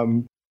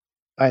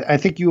 I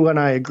think you and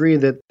I agree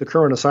that the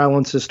current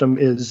asylum system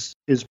is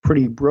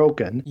pretty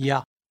broken.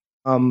 Yeah.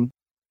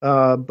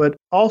 But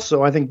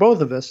also, I think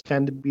both of us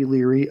tend to be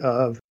leery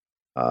of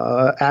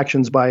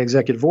actions by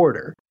executive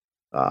order.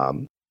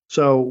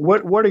 So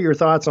what are your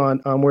thoughts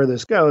on where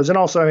this goes? And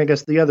also, I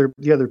guess the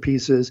other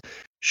piece is,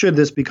 should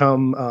this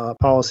become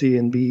policy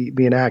and be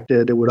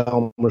enacted, it would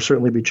almost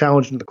certainly be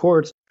challenged in the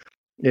courts,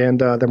 and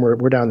then we're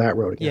down that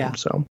road again. Yeah.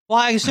 So, well,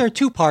 I guess there are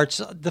two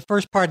parts. The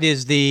first part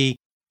is the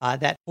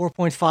that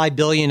 $4.5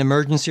 billion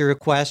emergency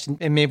request,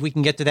 and maybe we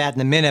can get to that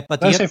in a minute.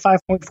 But did I say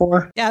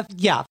 5.4?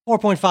 Yeah,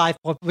 4.5.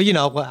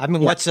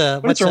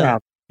 What's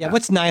around? Yeah,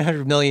 what's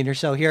 900 million or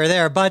so here or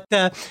there? But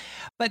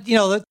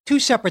the two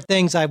separate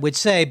things I would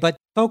say. But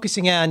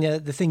focusing on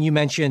the thing you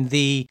mentioned,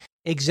 the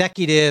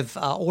executive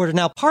order.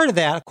 Now, part of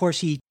that, of course,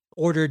 he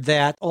ordered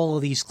that all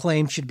of these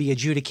claims should be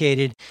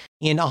adjudicated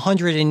in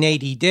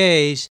 180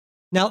 days.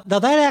 Now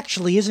that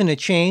actually isn't a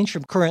change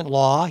from current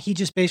law. He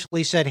just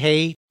basically said,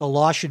 hey, the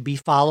law should be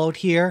followed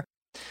here.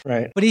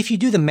 Right. But if you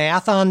do the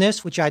math on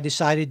this, which I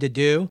decided to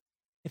do,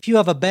 if you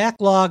have a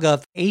backlog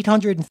of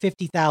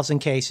 850,000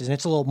 cases, and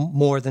it's a little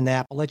more than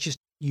that, but let's just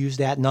use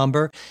that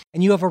number,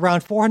 and you have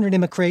around 400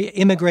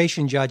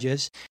 immigration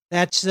judges,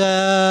 that's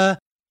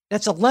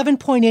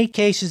 11.8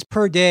 cases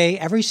per day,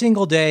 every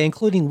single day,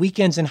 including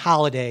weekends and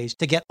holidays,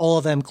 to get all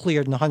of them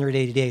cleared in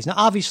 180 days. Now,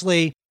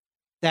 obviously,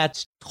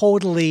 that's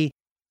totally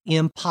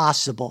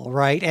impossible,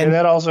 right? And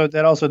that also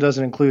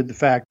doesn't include the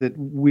fact that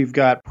we've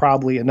got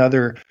probably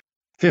another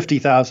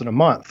 50,000 a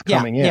month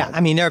coming in. Yeah, I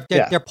mean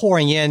they're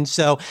pouring in.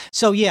 So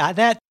yeah,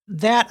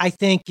 that I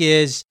think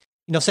is,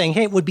 saying,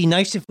 hey, it would be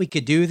nice if we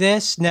could do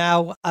this.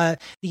 Now,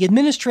 the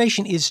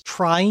administration is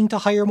trying to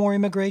hire more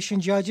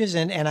immigration judges,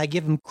 and I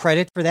give them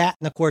credit for that.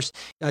 And of course,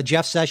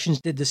 Jeff Sessions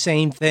did the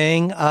same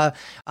thing.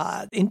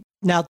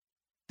 Now,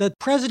 the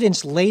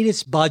president's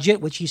latest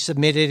budget, which he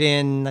submitted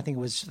in, I think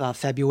it was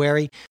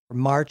February or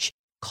March,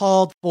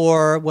 was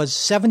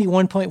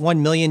 $71.1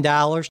 million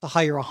to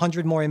hire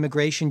 100 more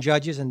immigration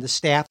judges and the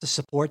staff to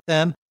support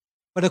them.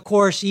 But of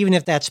course, even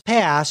if that's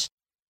passed,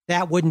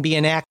 that wouldn't be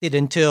enacted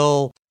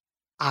until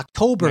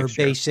October,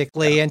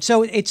 basically. Yeah. And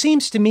so it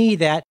seems to me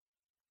that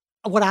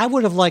what I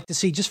would have liked to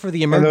see, just for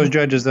the emergency... And those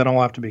judges then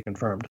all have to be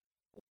confirmed.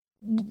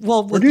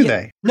 Well, or do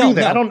they? No,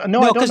 I don't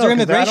know. No, because they're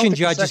immigration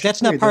judges.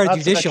 That's not part of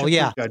judicial.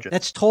 Yeah,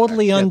 that's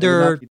totally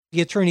under the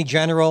attorney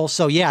general.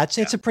 So yeah,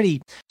 it's a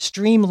pretty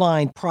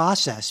streamlined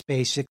process,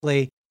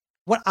 basically.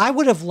 What I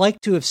would have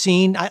liked to have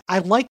seen, I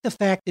like the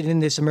fact that in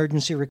this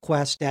emergency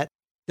request that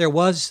there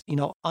was,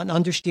 an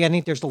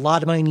understanding there's a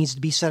lot of money needs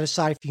to be set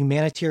aside for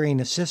humanitarian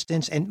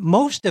assistance, and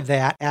most of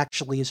that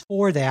actually is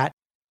for that,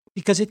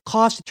 because it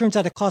turns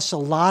out it costs a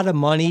lot of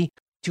money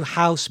to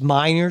house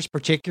minors,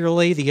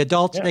 particularly the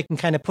adults. Yeah. They can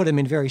kind of put them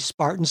in very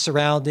Spartan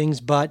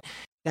surroundings, but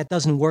that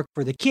doesn't work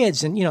for the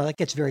kids. And, that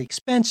gets very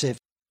expensive.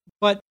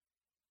 But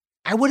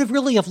I would have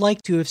really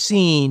liked to have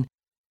seen,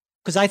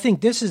 because I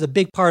think this is a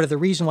big part of the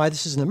reason why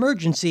this is an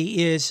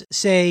emergency, is,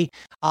 say,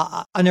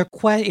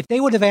 if they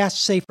would have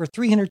asked, say, for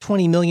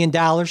 $320 million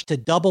to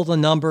double the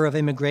number of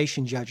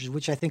immigration judges,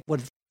 which I think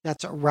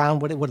that's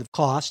around what it would have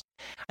cost.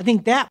 I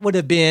think that would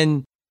have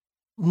been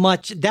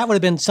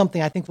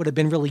something I think would have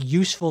been really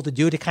useful to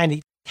do to kind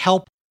of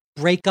help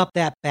break up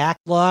that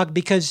backlog,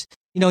 because,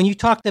 when you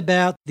talked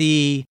about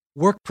the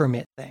work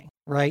permit thing,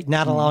 right?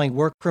 Not allowing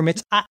work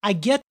permits. I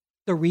get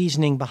the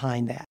reasoning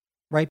behind that,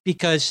 right?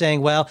 Because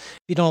saying, well, if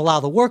you don't allow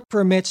the work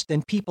permits,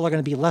 then people are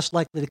going to be less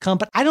likely to come.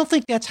 But I don't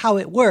think that's how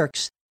it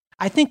works.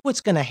 I think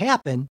what's going to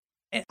happen,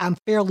 I'm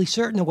fairly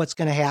certain of what's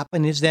going to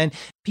happen, is then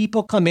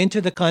people come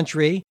into the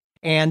country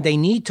and they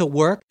need to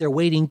work. They're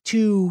waiting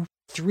 2-3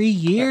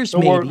 years,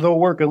 maybe. They'll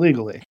work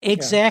illegally.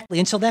 Exactly.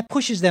 Yeah. And so that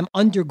pushes them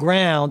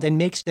underground and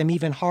makes them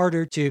even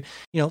harder to,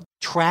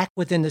 track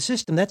within the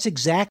system. That's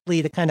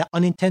exactly the kind of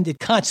unintended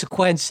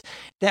consequence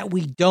that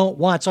we don't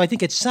want. So I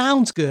think it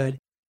sounds good,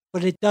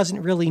 but it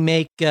doesn't really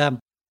make a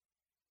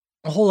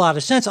whole lot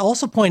of sense. I'll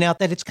also point out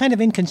that it's kind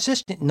of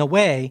inconsistent in a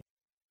way,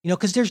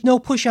 because there's no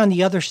push on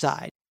the other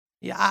side.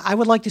 I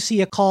would like to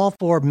see a call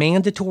for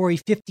mandatory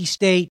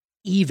 50-state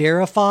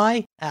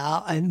E-Verify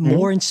and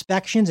more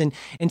inspections. And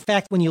in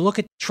fact, when you look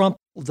at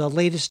the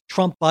latest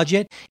Trump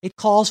budget, it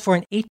calls for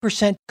an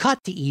 8% cut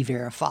to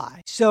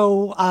E-Verify.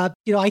 So,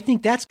 I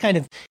think that's kind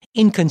of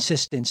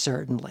inconsistent,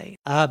 certainly.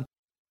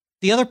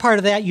 The other part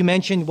of that you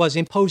mentioned was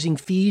imposing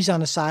fees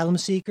on asylum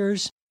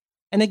seekers.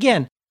 And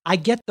again, I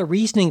get the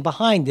reasoning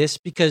behind this,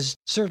 because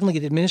certainly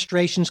the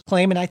administration's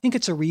claim, and I think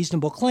it's a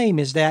reasonable claim,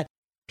 is that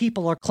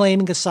people are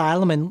claiming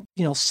asylum and,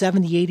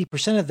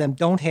 70-80% of them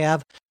don't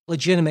have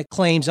legitimate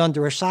claims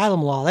under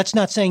asylum law. That's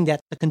not saying that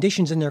the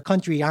conditions in their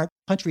countries aren't,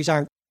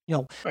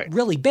 right,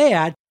 really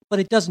bad, but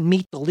it doesn't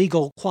meet the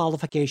legal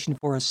qualification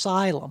for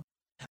asylum.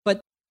 But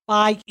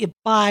by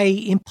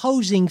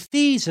imposing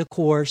fees, of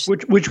course,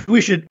 which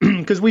we should,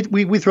 because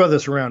we throw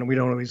this around and we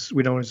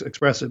don't always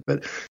express it,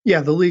 but yeah,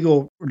 the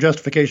legal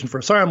justification for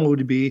asylum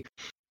would be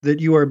that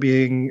you are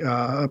being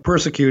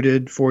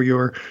persecuted for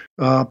your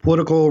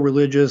political,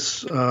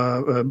 religious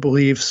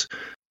beliefs.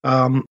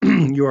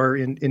 You are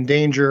in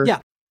danger. Yeah.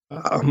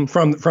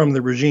 From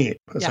the regime,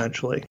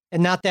 essentially. Yeah.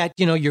 And not that,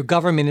 your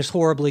government is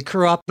horribly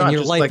corrupt and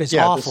your life is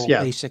awful,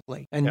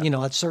 basically. And,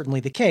 that's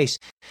certainly the case.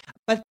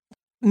 But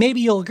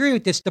maybe you'll agree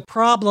with this. The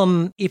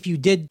problem, if you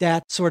did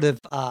that sort of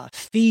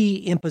fee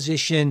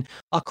imposition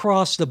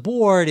across the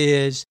board,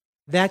 is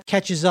that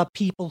catches up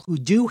people who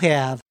do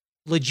have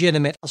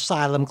legitimate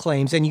asylum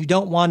claims. And you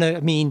don't want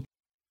to,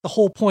 the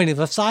whole point of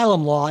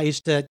asylum law is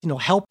to,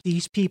 help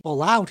these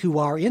people out who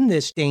are in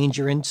this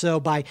danger. And so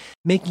by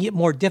making it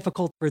more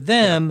difficult for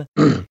them,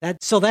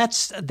 that's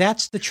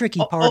the tricky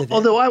part of it.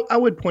 Although I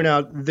would point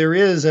out there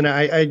is, and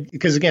I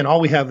because again,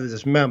 all we have is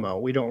this memo.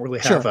 We don't really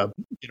have a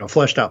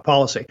fleshed out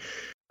policy.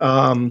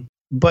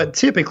 But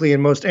typically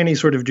in any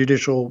sort of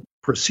judicial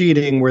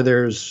proceeding where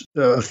there's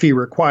a fee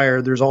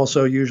required, there's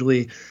also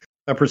usually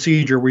a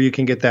procedure where you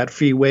can get that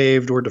fee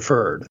waived or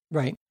deferred.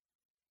 Right.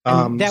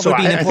 That would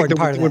be an important part of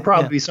that. There would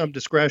probably be some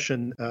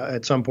discretion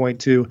at some point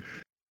to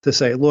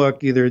say,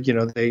 look, either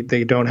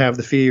they don't have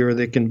the fee or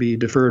they can be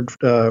deferred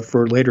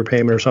for later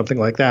payment or something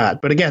like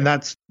that. But again,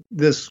 that's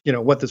this,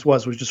 what this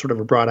was just sort of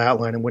a broad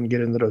outline and wouldn't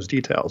get into those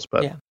details.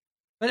 But yeah.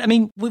 But I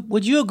mean,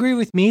 would you agree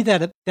with me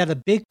that a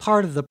big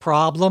part of the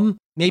problem,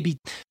 maybe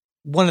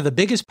one of the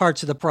biggest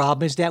parts of the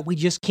problem, is that we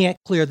just can't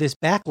clear this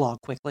backlog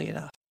quickly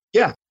enough?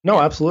 Yeah, no,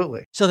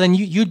 absolutely. So then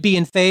you'd be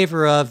in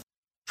favor of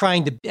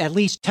trying to, at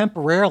least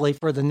temporarily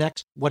for the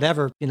next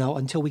whatever,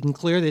 until we can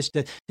clear this,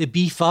 to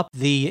beef up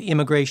the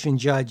immigration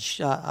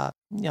judge,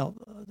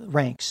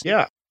 ranks.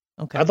 Yeah.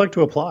 Okay. I'd like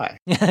to apply.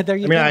 Yeah, there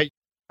you go.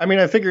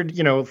 I figured,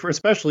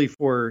 especially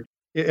for,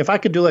 if I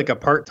could do like a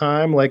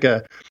part-time, like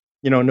a,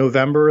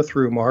 November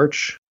through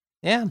March.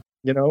 Yeah.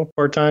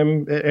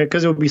 Part-time,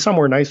 because it would be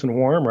somewhere nice and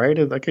warm, right?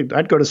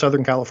 I'd go to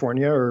Southern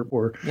California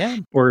or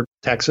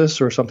Texas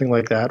or something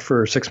like that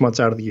for 6 months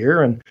out of the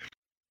year and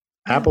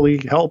happily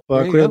help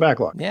clear the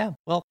backlog. Yeah.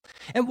 Well,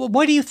 and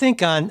what do you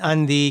think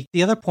on the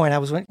other point I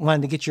was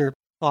wanting to get your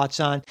thoughts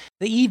on,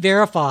 the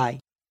E-Verify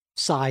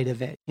side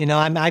of it?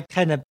 I've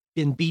kind of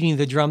been beating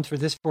the drums for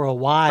this for a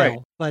while, right.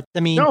 But I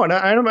mean, no, and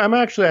I'm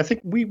actually, I think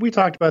we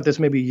talked about this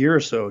maybe a year or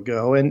so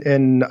ago,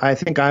 and I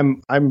think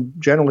I'm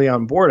generally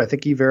on board. I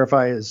think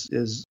E-Verify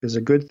is a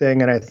good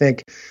thing, and I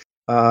think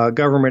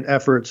government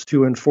efforts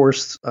to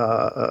enforce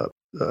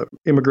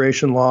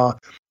immigration law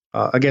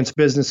against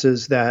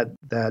businesses that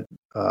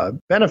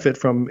benefit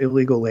from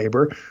illegal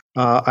labor,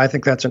 I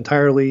think that's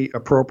entirely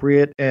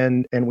appropriate,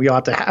 and we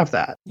ought to have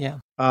that. Yeah.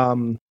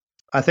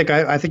 I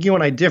think you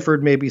and I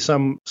differed maybe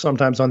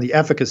sometimes on the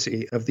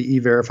efficacy of the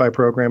E-Verify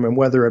program and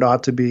whether it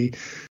ought to be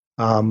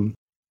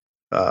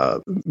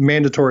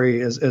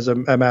mandatory as a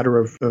matter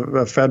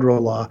of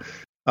federal law.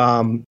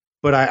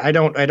 But I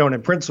don't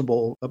in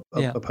principle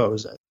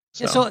oppose it.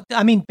 So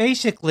I mean,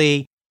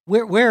 basically,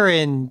 we're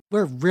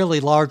really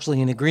largely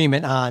in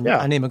agreement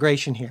on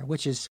immigration here,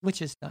 which is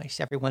nice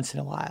every once in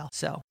a while.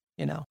 So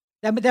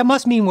that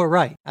must mean we're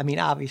right. I mean,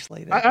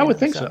 obviously, I would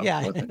think so.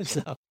 Yeah.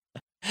 So.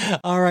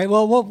 All right.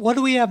 Well, what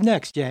do we have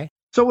next, Jay?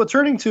 So we're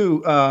turning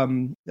to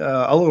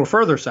a little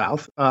further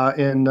south, as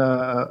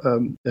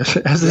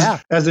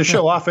the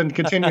show often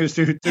continues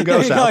to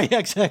go south. Yeah,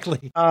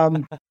 exactly.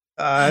 Turn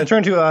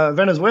to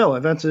Venezuela.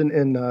 Events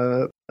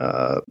in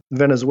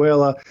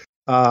Venezuela.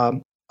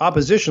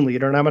 Opposition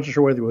leader, and I'm not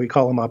sure whether we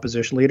call him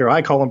opposition leader.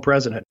 I call him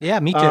president. Yeah,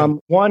 me too.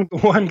 Juan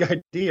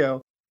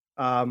Guaido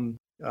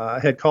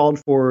had called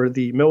for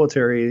the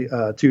military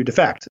to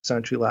defect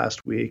essentially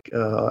last week.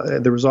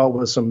 The result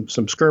was some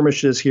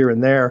skirmishes here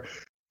and there,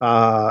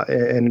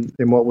 and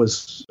what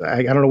was,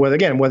 I don't know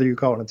whether you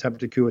call it an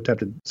attempted coup,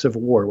 attempted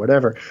civil war,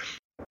 whatever.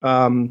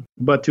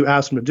 But to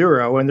oust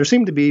Maduro, and there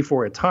seemed to be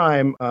for a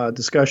time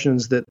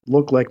discussions that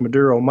looked like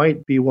Maduro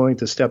might be willing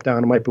to step down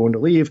and might be willing to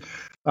leave,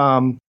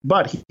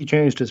 but he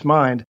changed his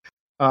mind,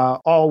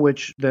 all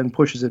which then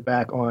pushes it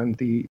back on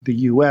the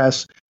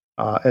U.S.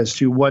 As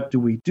to what do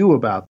we do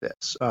about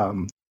this.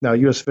 Now,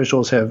 U.S.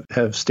 officials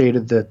have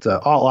stated that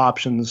all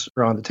options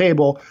are on the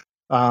table.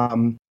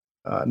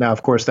 Now,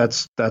 of course,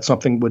 that's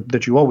something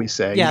that you always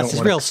say. Yeah, it's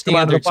a real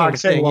standard sort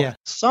of thing. Well,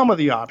 some of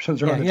the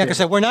options are on the table. Yeah,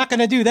 because we're not going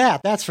to do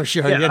that. That's for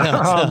sure.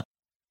 Yeah.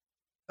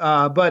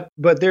 But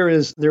there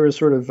is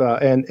sort of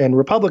and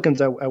Republicans,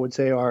 I would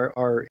say,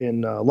 are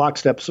in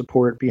lockstep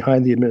support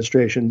behind the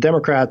administration.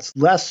 Democrats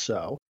less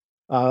so.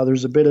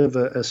 There's a bit of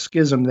a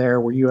schism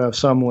there where you have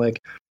some like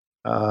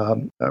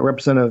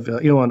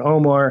Representative Ilhan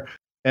Omar,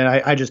 and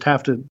I just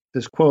have to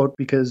this quote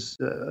because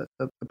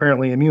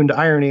apparently immune to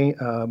irony,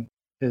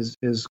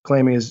 is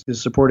claiming is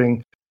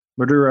supporting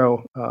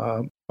Maduro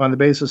on the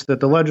basis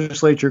that the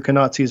legislature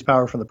cannot seize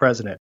power from the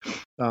president.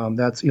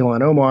 That's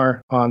Ilhan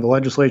Omar on the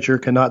legislature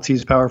cannot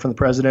seize power from the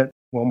president.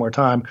 One more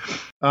time.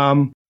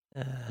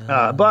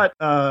 But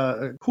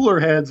cooler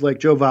heads like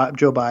Joe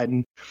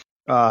Biden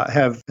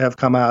have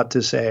come out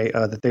to say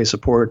that they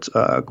support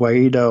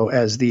Guaido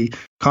as the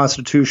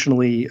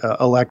constitutionally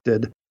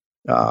elected,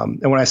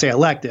 and when I say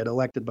elected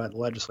by the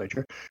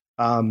legislature,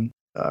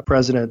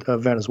 president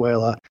of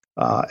Venezuela,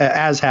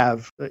 as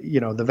have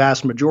the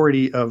vast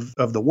majority of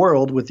the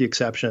world, with the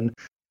exception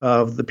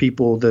of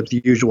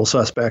the usual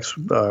suspects,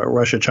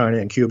 Russia, China,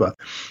 and Cuba.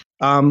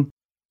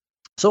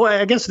 So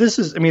I guess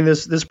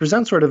this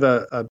presents sort of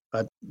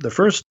the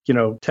first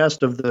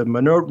test of the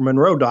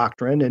Monroe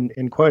Doctrine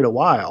in quite a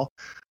while,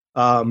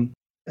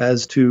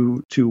 as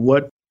to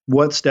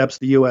what steps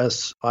the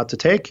U.S. ought to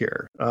take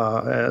here.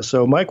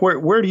 So Mike,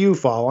 where do you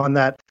fall on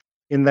that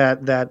in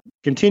that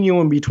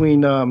continuum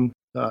between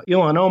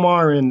Ilhan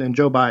Omar and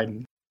Joe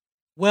Biden?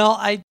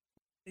 Well,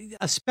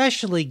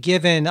 especially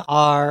given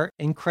our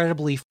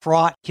incredibly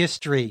fraught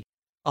history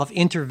of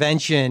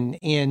intervention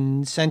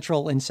in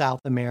Central and South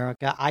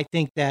America, I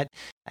think that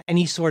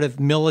any sort of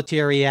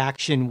military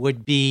action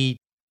would be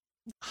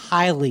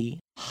highly,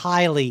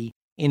 highly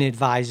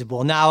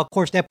inadvisable. Now, of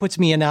course, that puts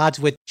me in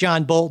odds with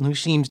John Bolton, who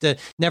seems to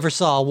never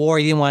saw a war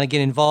he didn't want to get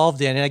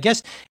involved in. And I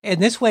guess in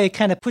this way, it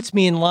kind of puts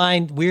me in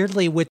line,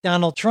 weirdly, with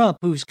Donald Trump,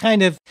 who's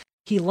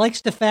he likes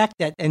the fact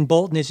that, and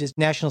Bolton is his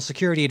national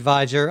security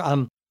advisor,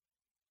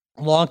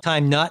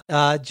 longtime nut,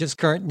 just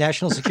current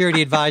national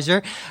security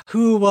advisor,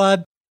 who,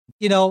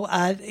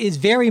 is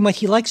very much,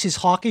 he likes his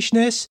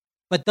hawkishness,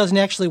 but doesn't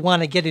actually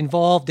want to get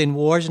involved in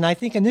wars. And I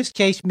think in this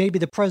case, maybe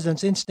the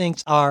president's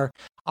instincts are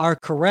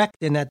correct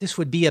in that this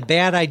would be a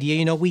bad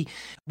idea. We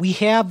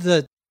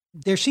have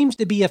there seems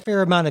to be a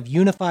fair amount of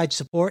unified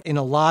support in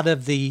a lot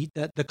of the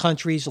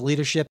countries,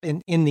 leadership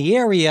in the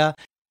area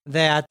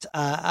that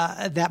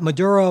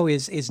Maduro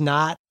is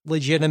not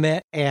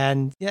legitimate,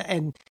 and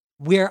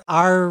where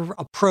our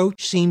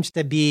approach seems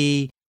to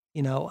be,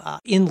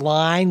 in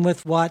line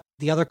with what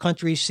the other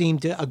countries seem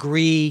to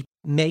agree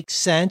makes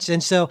sense.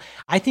 And so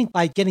I think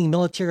by getting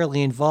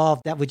militarily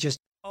involved,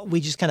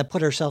 we just kind of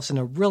put ourselves in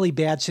a really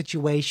bad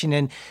situation,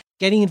 and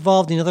getting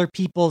involved in other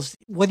people's,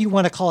 whether you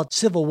want to call it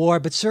civil war,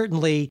 but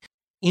certainly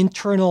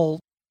internal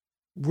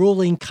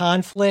ruling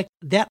conflict,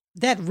 that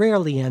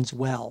rarely ends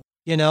well.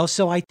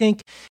 So I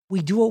think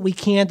we do what we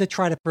can to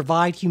try to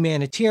provide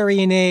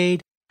humanitarian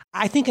aid.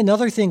 I think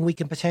another thing we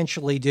can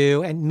potentially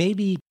do, and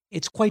maybe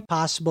it's quite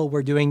possible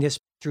we're doing this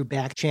through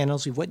back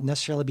channels, we wouldn't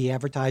necessarily be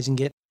advertising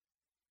it,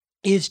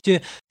 is to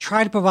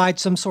try to provide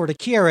some sort of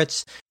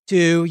carrots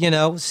to,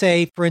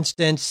 say, for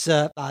instance,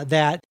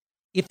 that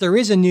if there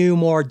is a new,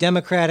 more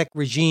democratic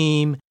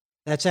regime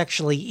that's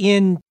actually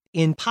in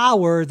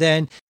power,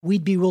 then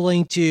we'd be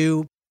willing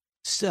to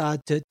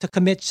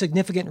commit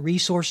significant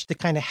resources to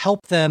kind of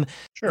help them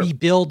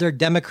rebuild their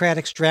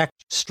democratic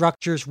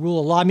structures,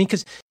 rule of law. I mean,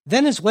 because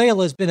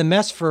Venezuela has been a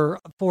mess for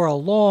a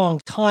long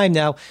time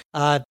now.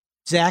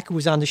 Zach, who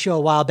was on the show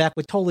a while back,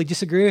 would totally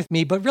disagree with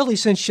me, but really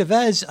since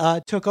Chavez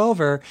took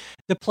over,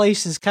 the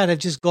place has kind of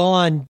just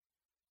gone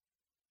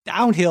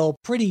downhill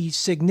pretty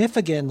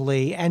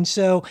significantly. And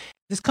so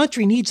this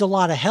country needs a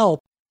lot of help,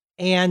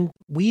 and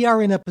we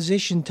are in a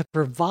position to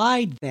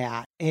provide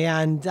that.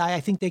 And I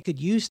think they could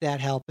use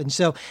that help. And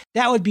so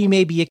that would be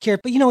maybe a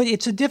carrot. But,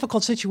 it's a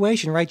difficult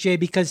situation, right, Jay?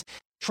 Because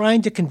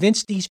trying to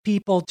convince these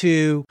people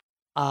to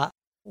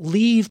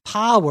leave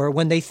power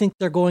when they think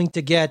they're going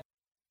to get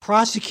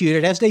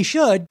prosecuted, as they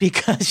should,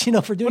 because,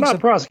 for doing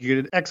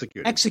prosecuted,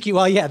 executed. Execute.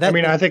 Well, yeah.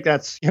 I think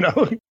that's,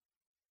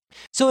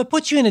 So it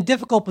puts you in a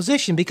difficult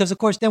position because, of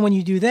course, then when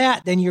you do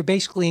that, then you're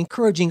basically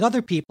encouraging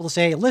other people to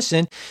say, hey,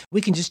 listen,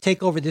 we can just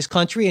take over this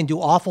country and do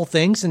awful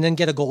things and then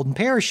get a golden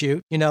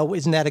parachute.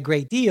 Isn't that a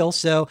great deal?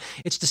 So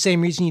it's the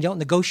same reason you don't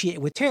negotiate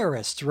with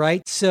terrorists,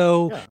 right?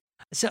 So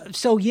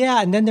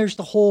yeah. And then there's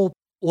the whole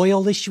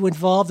oil issue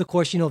involved. Of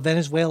course,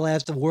 Venezuela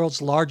has the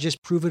world's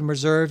largest proven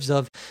reserves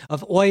of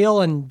oil,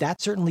 and that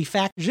certainly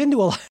factors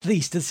into a lot of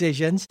these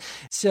decisions.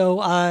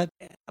 So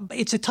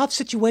it's a tough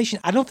situation.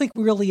 I don't think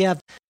we really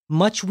have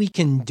much we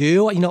can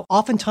do.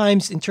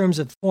 Oftentimes in terms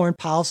of foreign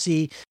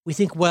policy, we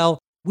think, well,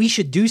 we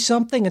should do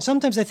something. And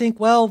sometimes I think,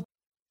 well,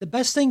 the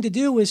best thing to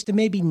do is to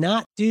maybe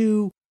not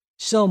do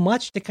so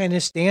much, to kind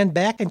of stand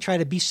back and try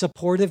to be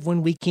supportive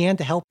when we can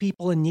to help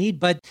people in need.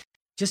 But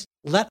just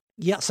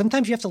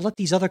sometimes you have to let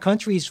these other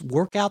countries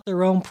work out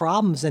their own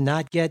problems and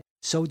not get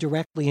so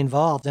directly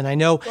involved. And I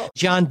know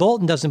John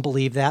Bolton doesn't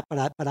believe that,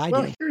 but I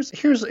do.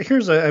 Here's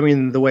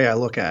the way I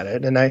look at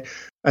it. And I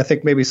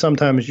think maybe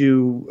sometimes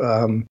you,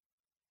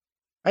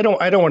 I don't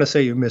want to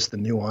say you miss the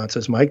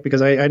nuances, Mike,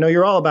 because I know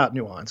you're all about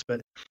nuance,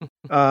 but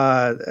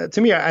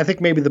to me, I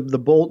think maybe the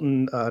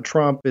Bolton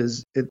Trump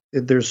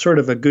there's sort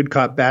of a good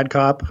cop, bad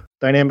cop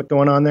dynamic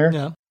going on there.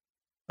 Yeah.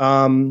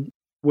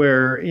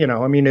 Where,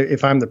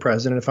 if I'm the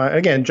president,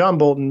 again, John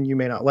Bolton, you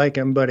may not like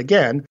him, but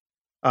again,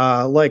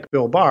 like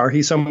Bill Barr,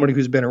 he's somebody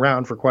who's been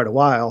around for quite a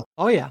while.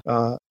 Oh yeah.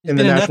 In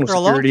the national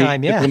security,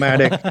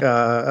 diplomatic,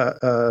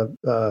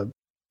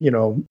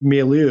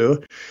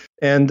 milieu.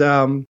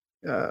 And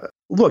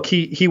look,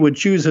 he would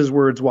choose his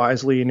words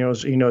wisely. He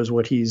knows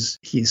what he's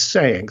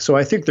saying. So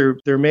I think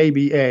there may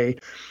be a,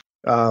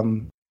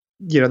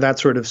 that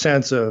sort of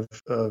sense of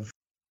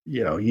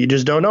you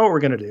just don't know what we're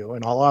going to do,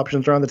 and all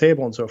options are on the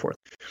table, and so forth.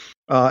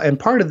 And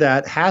part of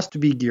that has to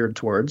be geared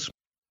towards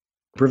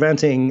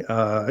preventing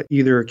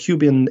either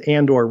Cuban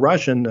and or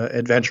Russian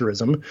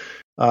adventurism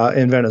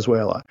in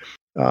Venezuela,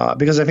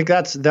 because I think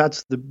that's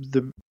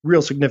the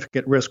real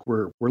significant risk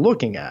we're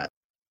looking at.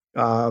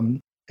 And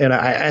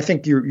I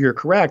think you're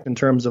correct in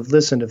terms of,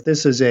 listen, if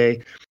this is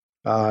a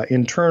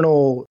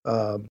internal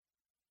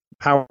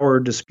power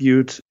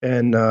dispute,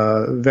 and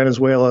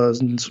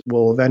Venezuelans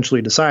will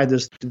eventually decide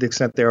this to the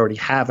extent they already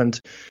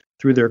haven't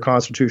through their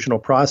constitutional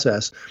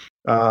process.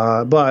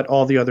 But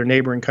all the other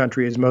neighboring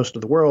countries, most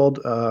of the world,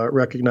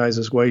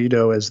 recognizes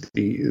Guaido as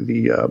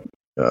the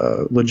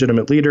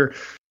legitimate leader.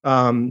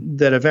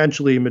 That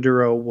eventually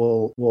Maduro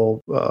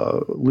will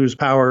lose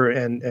power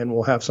and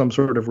will have some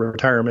sort of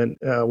retirement,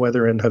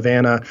 whether in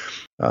Havana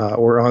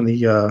or on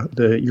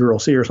the Ural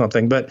Sea or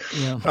something. But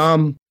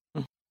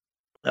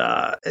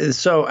but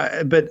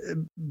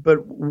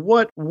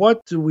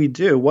what do we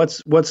do?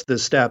 What's the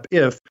step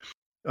if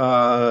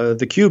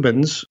the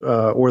Cubans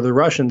or the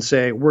Russians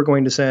say we're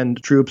going to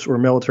send troops or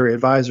military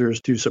advisors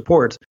to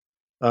support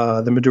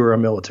the Maduro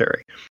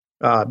military?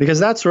 Because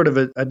that's sort of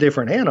a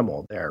different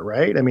animal there,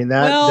 right? I mean,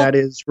 that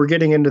is, we're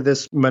getting into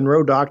this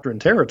Monroe Doctrine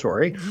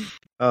territory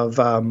of,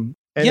 and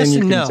yes then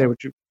you and can no. say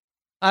what you.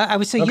 I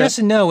would say yes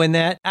and no in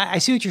that I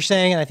see what you're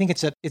saying, and I think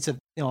it's a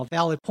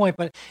valid point.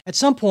 But at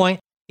some point,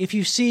 if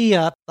you see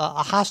a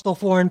hostile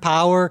foreign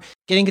power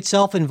getting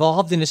itself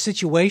involved in a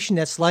situation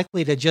that's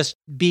likely to just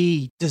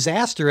be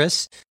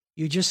disastrous,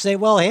 you just say,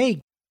 well,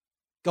 hey,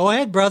 go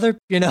ahead, brother,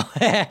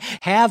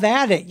 have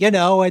at it,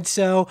 and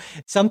so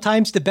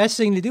sometimes the best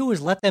thing to do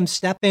is let them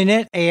step in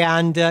it.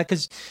 And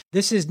because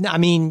this is,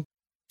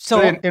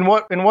 so in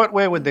what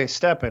way would they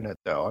step in it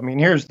though? I mean,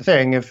 here's the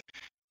thing.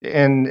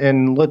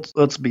 And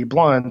let's be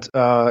blunt,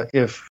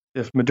 if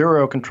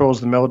Maduro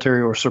controls the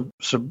military or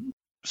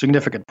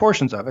significant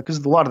portions of it, because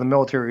a lot of the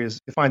military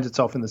finds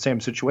itself in the same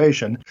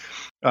situation.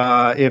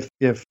 If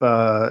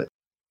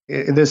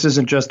this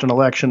isn't just an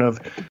election of,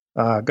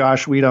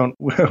 gosh, we'd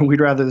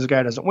rather this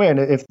guy doesn't win.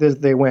 If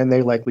they win,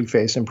 they likely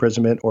face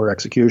imprisonment or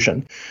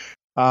execution.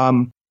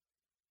 So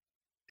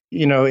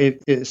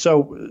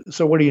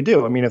what do you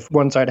do? I mean, if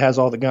one side has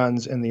all the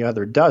guns and the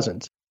other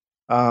doesn't.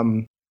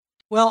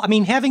 Well, I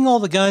mean, having all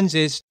the guns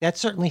that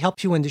certainly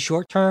helps you in the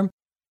short term,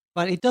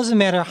 but it doesn't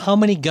matter how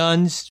many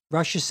guns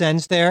Russia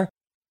sends there.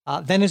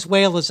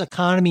 Venezuela's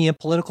economy and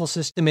political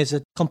system is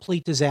a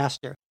complete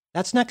disaster.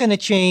 That's not going to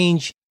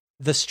change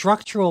the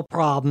structural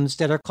problems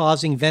that are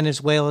causing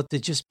Venezuela to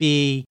just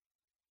be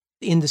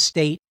in the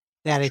state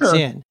that it's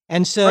in.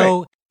 And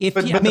so, right.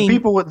 The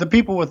people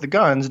with the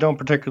guns don't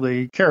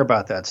particularly care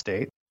about that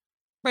state,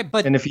 right?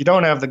 And if you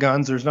don't have the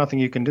guns, there's nothing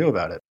you can do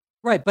about it.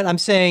 Right, but I'm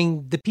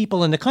saying the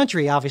people in the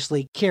country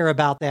obviously care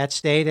about that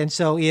state, and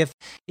so if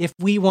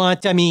we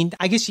want,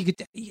 I guess you could,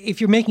 if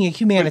you're making a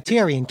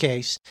humanitarian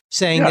case,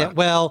 saying that,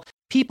 well,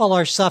 people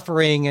are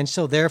suffering, and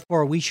so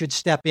therefore we should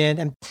step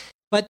in,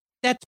 but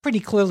that's pretty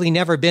clearly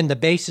never been the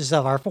basis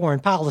of our foreign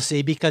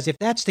policy, because if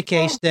that's the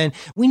case, then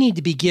we need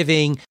to be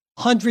giving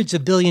hundreds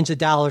of billions of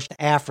dollars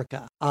to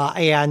Africa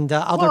and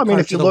other parts of the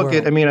world. If you look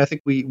at, I think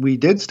we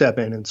did step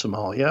in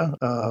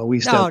Somalia.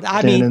 We stepped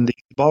in the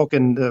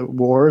Balkan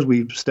wars.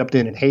 We stepped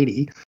in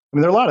Haiti. I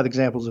mean, there are a lot of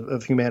examples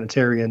of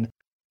humanitarian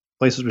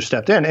places we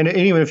stepped in. And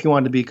even if you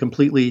wanted to be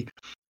completely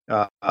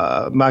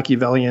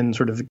Machiavellian,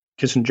 sort of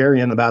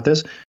Kissingerian about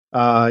this,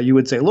 you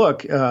would say,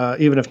 look,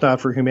 even if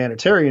not for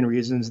humanitarian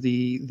reasons,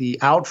 the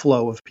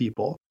outflow of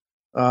people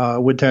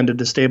would tend to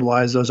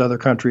destabilize those other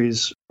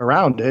countries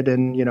around it.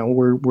 And,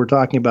 we're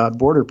talking about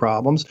border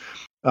problems.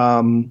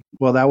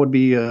 Well, that would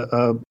be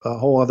a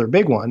whole other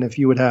big one if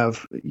you would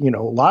have,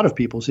 a lot of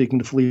people seeking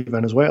to flee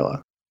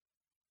Venezuela.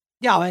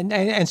 Yeah,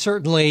 and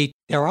certainly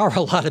there are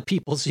a lot of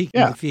people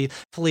seeking to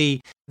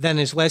flee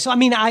Venezuela. So,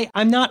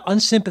 I'm not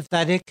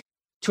unsympathetic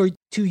to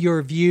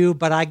your view,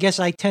 but I guess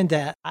I tend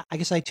to,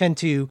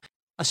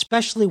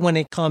 especially when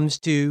it comes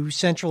to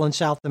Central and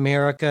South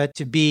America,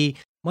 to be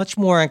much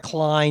more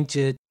inclined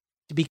to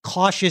be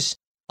cautious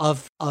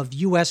of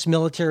U.S.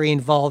 military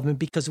involvement,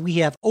 because we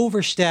have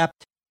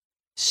overstepped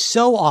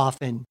so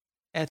often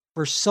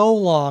for so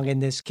long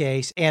in this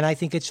case, and I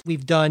think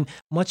we've done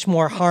much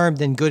more harm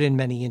than good in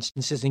many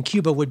instances. And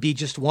Cuba would be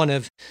just one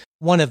of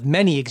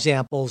many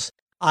examples.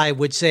 I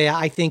would say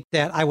I think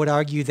that I would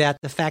argue that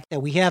the fact that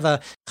we have a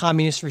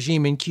communist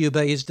regime in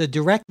Cuba is the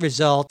direct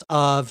result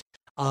of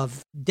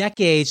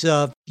decades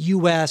of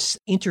U.S.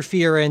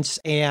 interference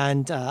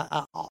and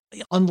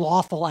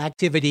unlawful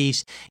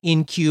activities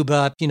in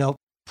Cuba,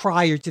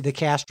 prior to the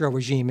Castro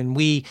regime. And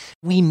we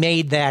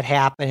made that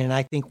happen. And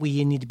I think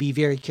we need to be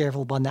very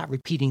careful about not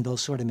repeating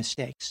those sort of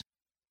mistakes.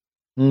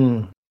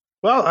 Well,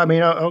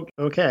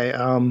 okay.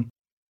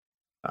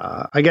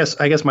 I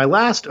guess my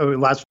last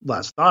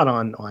thought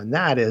on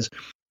that is,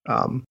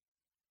 I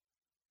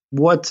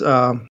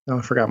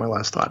forgot my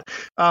last thought.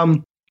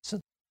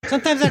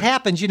 Sometimes that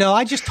happens,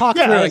 I just talk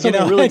through it,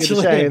 really good to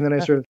say, and then I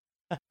sort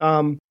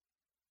of,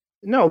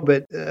 no,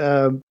 but,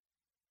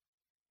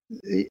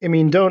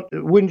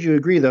 wouldn't you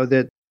agree though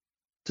that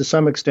to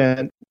some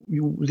extent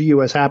the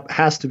U.S.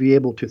 has to be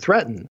able to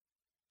threaten?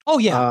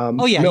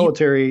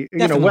 Military,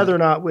 whether or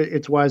not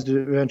it's wise to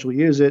eventually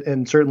use it,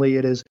 and certainly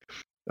it is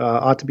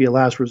ought to be a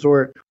last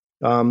resort.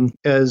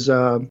 As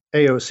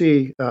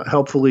AOC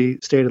helpfully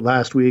stated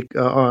last week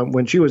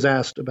when she was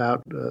asked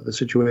about the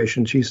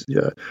situation, she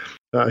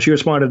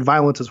responded,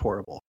 "Violence is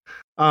horrible."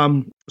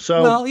 We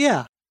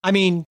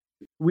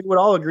would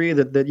all agree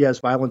that yes,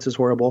 violence is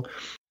horrible.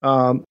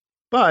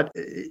 But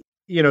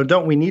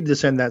don't we need to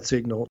send that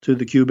signal to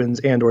the Cubans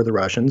and or the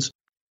Russians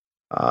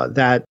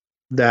that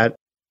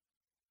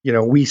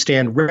we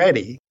stand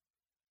ready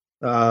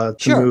to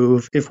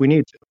move if we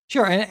need to?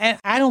 Sure, and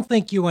I don't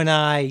think you and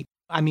I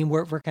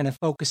we're kind of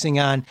focusing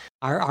on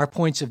our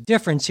points of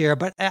difference here,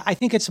 but I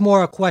think it's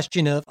more a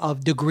question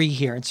of degree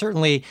here. And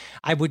certainly,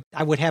 I would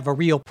have a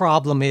real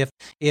problem if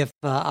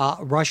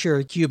Russia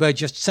or Cuba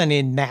just sent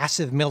in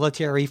massive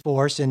military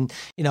force, and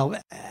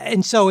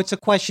so it's a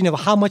question of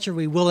how much are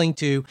we willing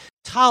to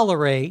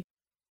tolerate.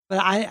 But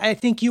I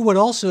think you would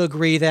also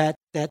agree that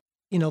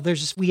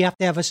we have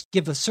to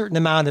give a certain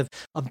amount of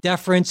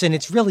deference, and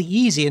it's really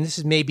easy. And this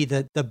is maybe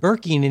the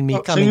Burkean in me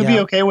coming out. So you'd be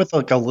okay with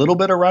like a little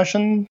bit of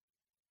Russian?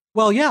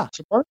 Well, yeah,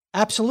 support?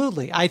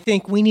 Absolutely. I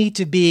think we need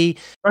to be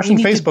Russian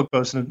Facebook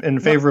posts in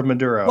favor of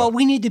Maduro. Well,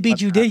 we need to be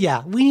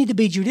we need to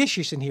be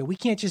judicious in here. We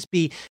can't just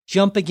be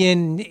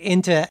jumping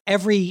into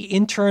every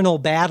internal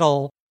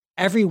battle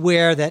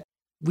everywhere that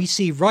we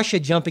see Russia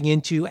jumping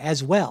into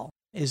as well,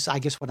 is I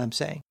guess what I'm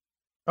saying.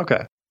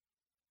 Okay.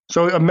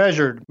 So a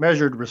measured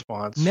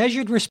response.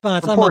 Measured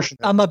response.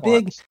 Proportionate I'm a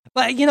big, response.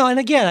 but and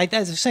again,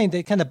 as I was saying,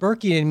 the kind of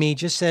Berkey in me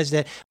just says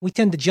that we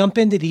tend to jump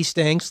into these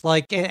things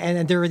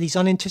and there are these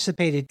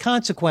unanticipated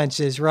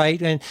consequences,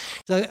 right? And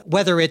so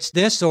whether it's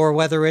this or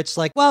whether it's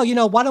like, well,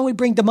 why don't we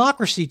bring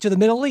democracy to the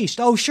Middle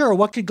East? Oh, sure.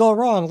 What could go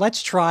wrong?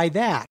 Let's try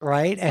that,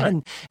 right?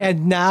 And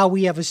now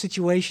we have a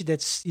situation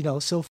that's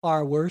so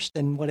far worse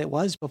than what it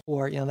was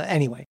before.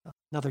 Anyway,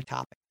 another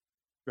topic.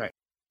 Right.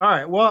 All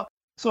right. Well.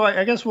 So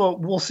I guess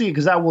we'll see,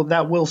 because that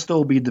will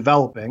still be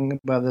developing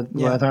by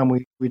the time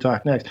we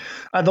talk next.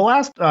 The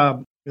last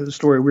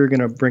story we were going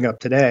to bring up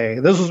today,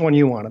 this was one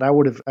you wanted. I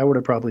would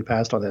have probably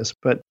passed on this,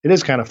 but it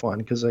is kind of fun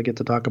because I get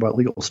to talk about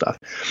legal stuff.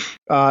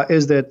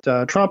 Is that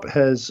Trump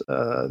has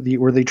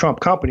the Trump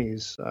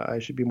companies, I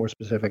should be more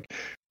specific,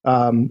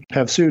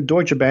 have sued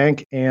Deutsche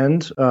Bank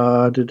and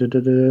oh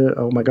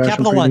my gosh,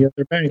 Capital One. The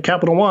other bank,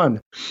 Capital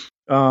One.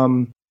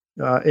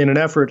 In an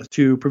effort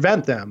to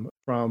prevent them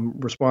from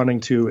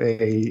responding to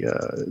a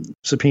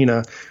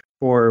subpoena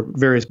for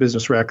various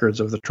business records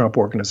of the Trump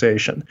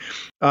organization.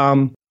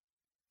 So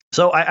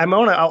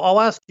I'll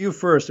ask you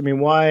first. I mean,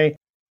 why?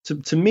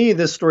 To me,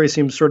 this story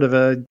seems sort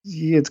of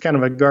it's kind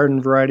of a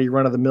garden variety,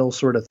 run of the mill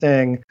sort of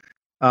thing.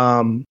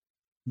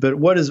 But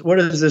what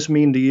does this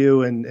mean to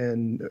you?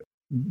 And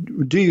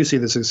do you see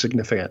this as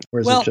significant, or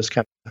is it just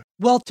kind of?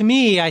 Well, to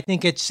me, I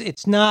think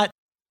it's not.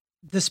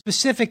 The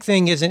specific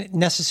thing isn't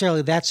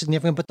necessarily that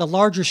significant, but the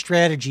larger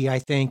strategy, I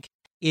think,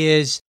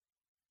 is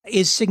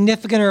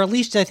significant, or at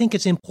least I think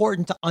it's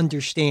important to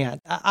understand.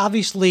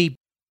 Obviously,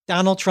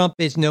 Donald Trump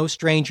is no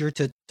stranger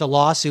to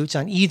lawsuits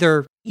on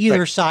either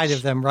side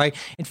of them, right?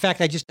 In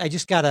fact, I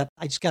just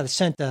got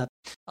sent a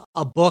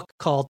book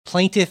called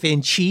Plaintiff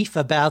in Chief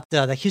about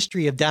the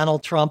history of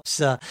Donald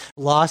Trump's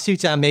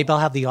lawsuits. Maybe I'll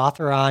have the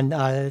author on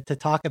to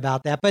talk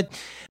about that. But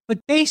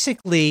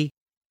basically,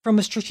 from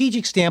a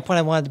strategic standpoint,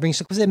 I wanted to bring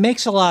some, because it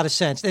makes a lot of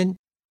sense. And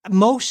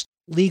most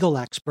legal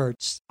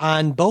experts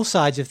on both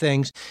sides of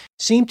things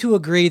seem to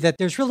agree that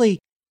there's really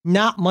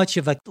not much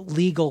of a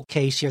legal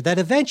case here, that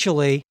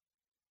eventually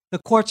the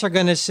courts are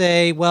going to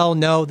say, well,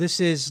 no,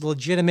 this is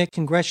legitimate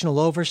congressional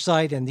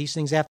oversight and these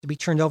things have to be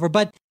turned over.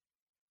 But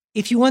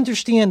if you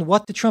understand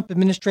what the Trump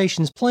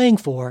administration is playing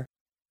for,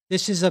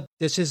 this is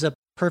a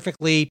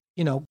perfectly,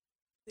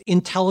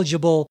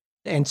 intelligible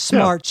and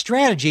smart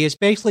strategy. Is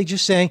basically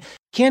just saying,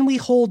 can we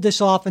hold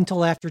this off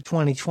until after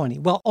 2020?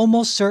 Well,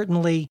 almost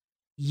certainly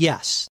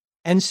yes.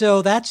 And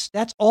so that's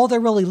all they're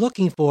really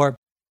looking for.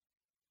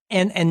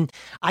 And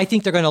I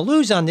think they're going to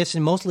lose on this,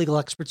 and most legal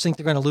experts think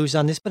they're going to lose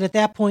on this, but at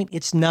that point,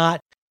 it's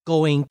not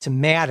going to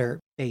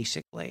matter,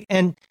 basically.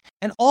 And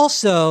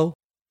also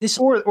this,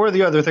 or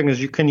the other thing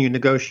is, can you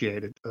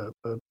negotiate it?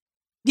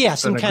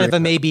 Some kind of a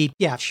maybe.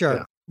 Yeah, sure.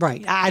 Yeah.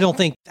 Right. I don't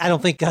think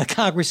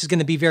Congress is going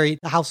to be the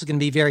House is going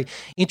to be very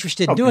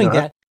interested in doing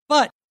that.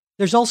 But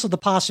there's also the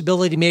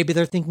possibility maybe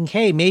they're thinking,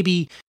 hey,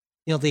 maybe,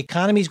 the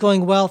economy's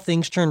going well,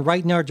 things turn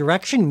right in our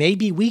direction.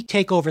 Maybe we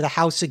take over the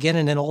House again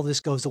and then all this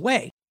goes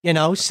away,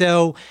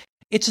 So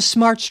it's a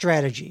smart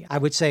strategy, I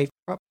would say,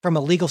 from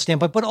a legal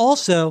standpoint. But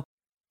also,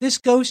 this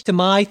goes to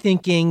my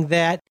thinking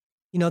that,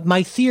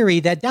 my theory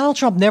that Donald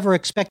Trump never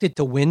expected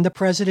to win the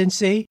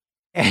presidency.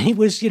 And he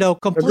was,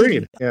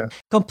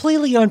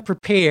 completely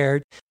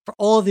unprepared for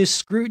all of this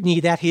scrutiny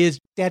that his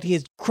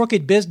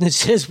crooked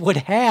businesses would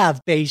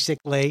have,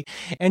 basically.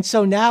 And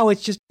so now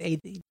it's just, they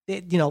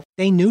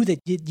knew that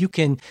you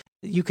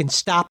can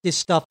stop this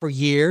stuff for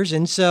years.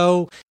 And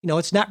so,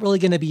 it's not really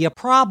going to be a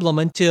problem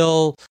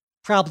until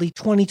probably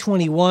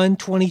 2021,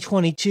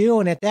 2022.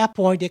 And at that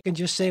point, they can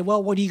just say,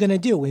 well, what are you going to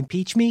do?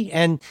 Impeach me?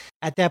 And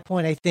at that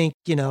point, I think,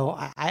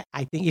 I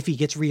think if he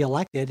gets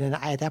reelected, and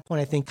at that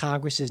point, I think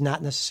Congress is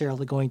not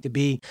necessarily going to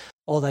be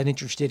all that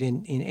interested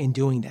in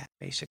doing that,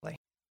 basically.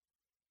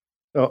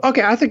 Oh,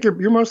 okay. I think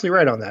you're mostly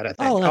right on that. I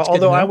think.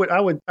 Although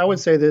I would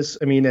say this,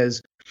 I mean,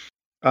 as,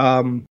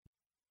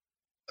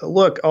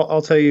 look,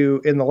 I'll tell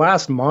you, in the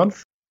last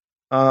month,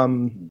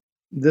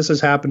 this has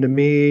happened to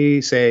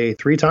me, say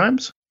 3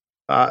 times.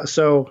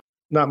 So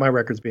not my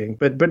records being,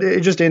 but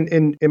it just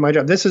in my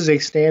job, this is a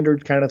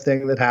standard kind of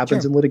thing that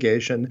happens in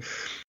litigation,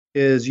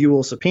 is you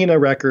will subpoena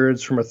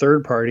records from a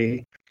third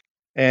party.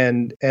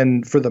 And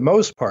for the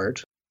most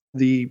part,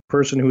 the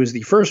person who is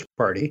the first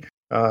party,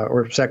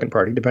 or second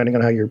party, depending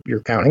on how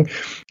you're counting,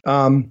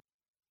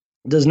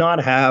 does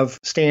not have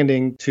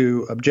standing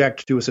to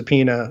object to a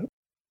subpoena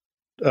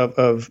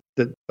of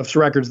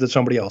records that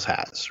somebody else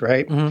has.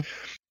 Right.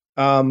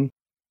 Mm-hmm.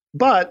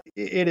 But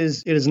it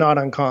is not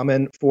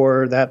uncommon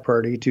for that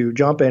party to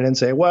jump in and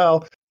say,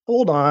 well,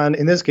 hold on.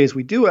 In this case,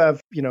 we do have,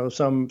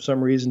 some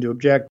reason to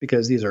object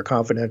because these are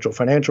confidential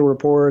financial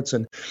reports,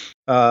 and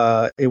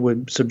it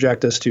would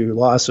subject us to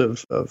loss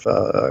of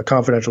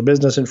confidential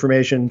business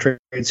information, trade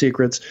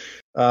secrets,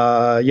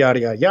 yada,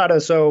 yada, yada.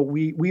 So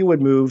we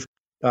would move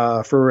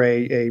for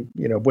a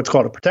what's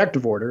called a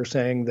protective order,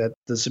 saying that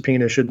the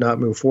subpoena should not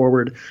move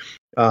forward.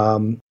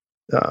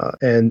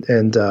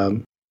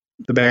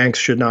 the banks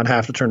should not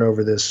have to turn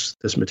over this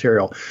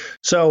material.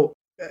 So,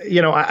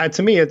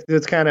 to me,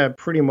 it's kind of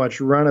pretty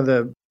much run of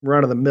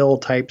the mill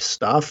type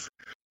stuff.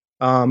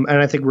 And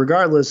I think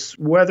regardless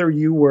whether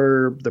you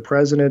were the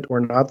president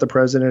or not the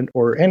president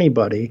or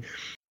anybody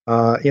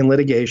in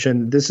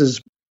litigation, this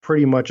is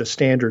pretty much a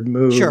standard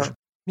move. Sure.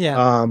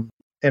 Yeah.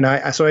 And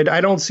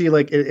I don't see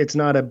like it's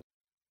not a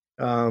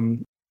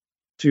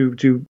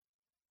to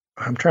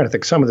I'm trying to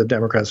think. Some of the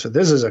Democrats said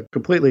this is a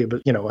completely,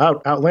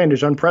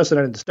 outlandish,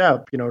 unprecedented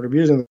step.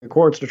 Abusing the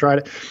courts to try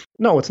to.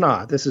 No, it's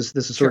not. This is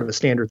sort of a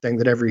standard thing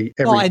that every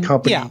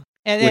company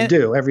would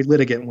do. Every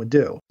litigant would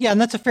do. Yeah,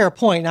 and that's a fair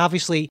point. And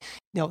obviously,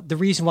 the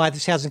reason why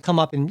this hasn't come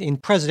up in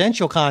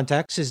presidential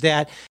context is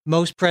that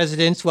most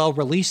presidents,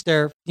 release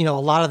their, a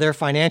lot of their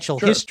financial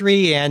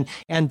history and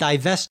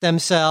divest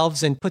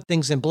themselves and put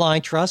things in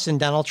blind trust. And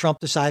Donald Trump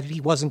decided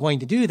he wasn't going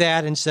to do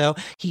that, and so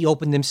he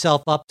opened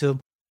himself up to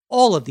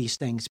all of these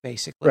things,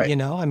 basically.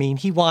 Right. I think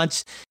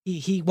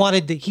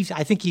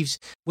he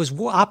was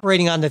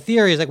operating on the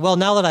theory, like, well,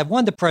 now that I've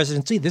won the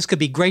presidency, this could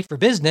be great for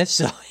business.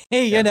 So,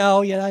 hey,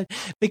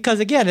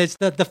 because again, it's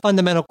the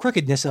fundamental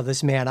crookedness of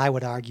this man, I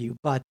would argue.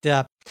 But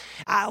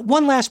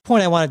one last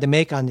point I wanted to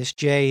make on this,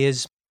 Jay,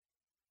 is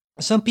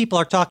some people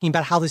are talking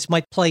about how this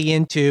might play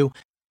into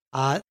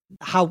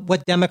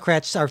what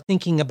Democrats are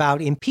thinking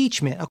about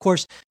impeachment. Of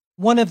course,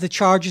 one of the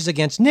charges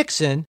against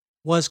Nixon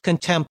was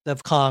contempt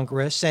of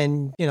Congress.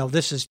 And,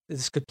 this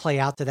could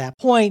play out to that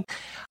point.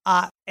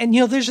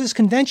 And there's this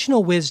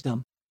conventional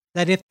wisdom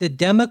that if the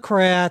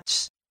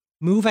Democrats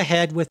move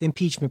ahead with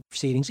impeachment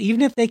proceedings,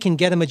 even if they can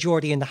get a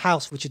majority in the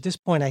House, which at this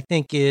point I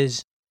think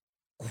is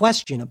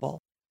questionable,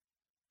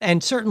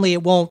 and certainly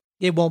it won't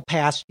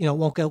pass, it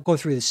won't go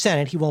through the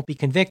Senate, he won't be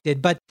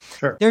convicted. But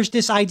there's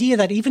this idea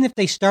that even if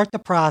they start the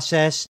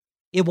process,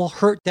 it will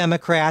hurt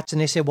Democrats.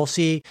 And they say, well,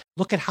 see,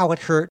 look at how it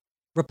hurt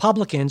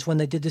Republicans when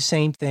they did the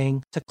same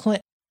thing to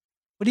Clinton.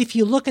 But if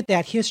you look at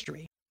that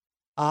history,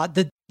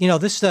 the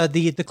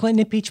Clinton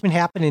impeachment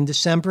happened in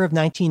December of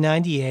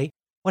 1998.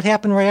 What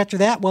happened right after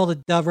that? Well,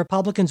 the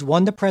Republicans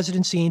won the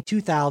presidency in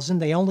 2000.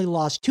 They only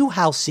lost 2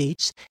 House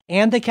seats,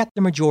 and they kept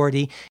the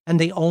majority, and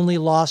they only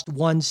lost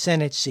 1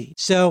 Senate seat.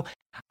 So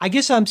I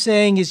guess I'm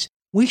saying is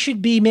we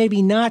should be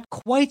maybe not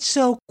quite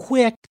so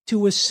quick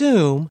to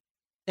assume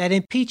that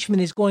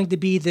impeachment is going to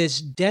be this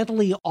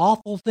deadly,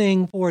 awful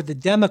thing for the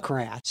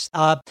Democrats.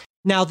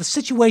 Now, the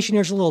situation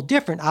here is a little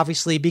different,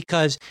 obviously,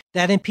 because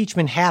that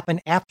impeachment happened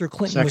after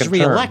Clinton was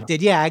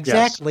reelected. Yeah,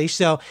 exactly. Yes.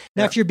 So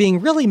now if you're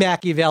being really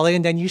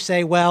Machiavellian, then you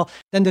say, well,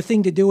 then the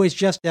thing to do is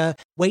just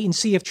wait and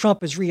see if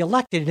Trump is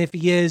reelected. And if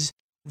he is,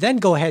 then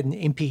go ahead and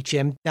impeach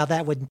him. Now,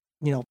 that would,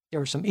 there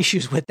are some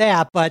issues with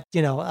that. But,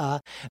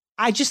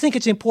 I just think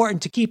it's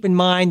important to keep in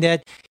mind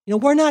that,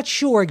 we're not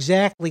sure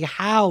exactly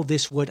how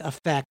this would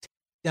affect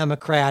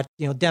Democrats,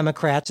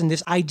 and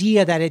this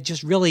idea that it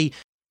just really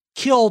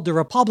killed the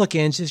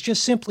Republicans is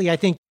just simply, I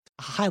think,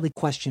 a highly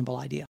questionable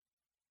idea.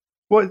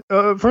 Well,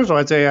 first of all,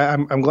 I'd say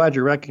I'm glad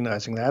you're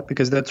recognizing that,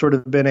 because that's sort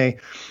of been a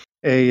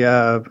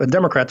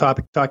Democrat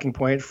talking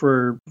point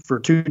for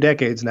 2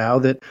 decades now,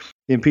 that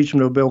the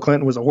impeachment of Bill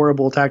Clinton was a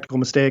horrible tactical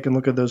mistake, and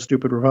look at those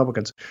stupid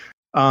Republicans.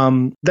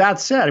 That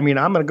said, I'm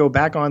going to go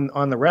back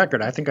on the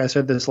record. I think I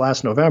said this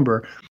last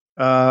November.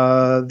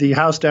 The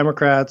House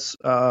Democrats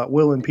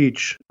will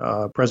impeach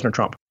President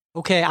Trump.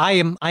 Okay, I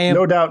am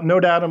no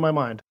doubt in my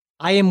mind.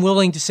 I am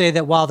willing to say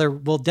that while there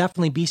will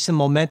definitely be some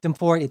momentum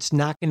for it, it's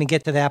not going to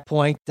get to that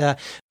point.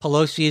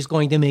 Pelosi is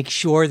going to make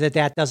sure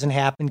that doesn't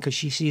happen because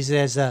she sees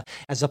it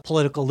as a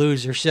political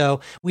loser. So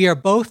we are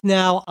both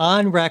now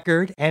on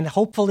record, and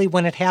hopefully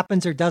when it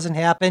happens or doesn't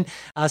happen,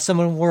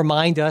 someone will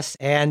remind us,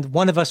 and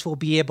one of us will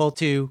be able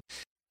to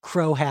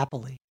crow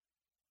happily.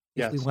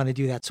 If we want to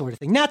do that sort of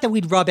thing. Not that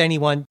we'd rub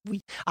anyone.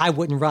 I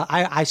wouldn't rub.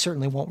 I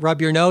certainly won't rub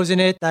your nose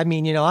in it. I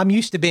mean, I'm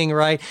used to being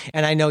right,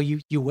 and I know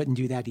you wouldn't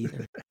do that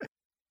either.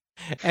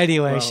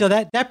 Anyway, so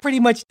that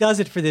pretty much does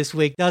it for this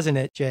week, doesn't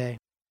it, Jay?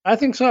 I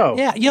think so.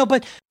 Yeah,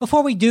 but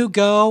before we do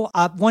go,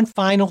 one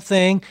final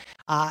thing.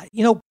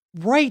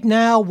 Right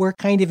now we're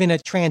kind of in a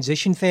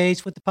transition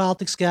phase with the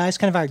politics guys,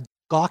 kind of our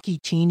gawky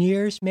teen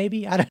years,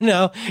 maybe. I don't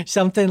know,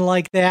 something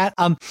like that.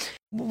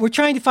 We're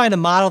trying to find a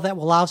model that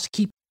will allow us to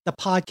keep the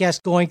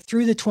podcast going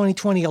through the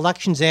 2020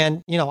 elections,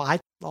 and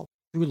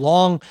through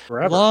long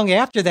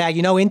after that,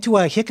 into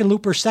a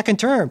Hickenlooper second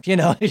term,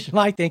 is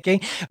my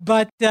thinking.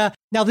 But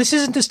now this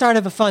isn't the start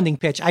of a funding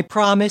pitch, I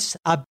promise.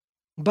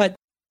 But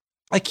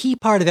a key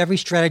part of every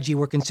strategy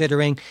we're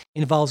considering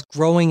involves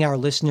growing our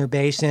listener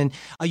base. And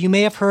you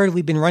may have heard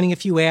we've been running a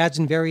few ads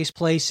in various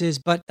places,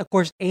 but of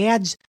course,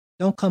 ads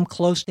don't come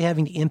close to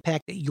having the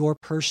impact that your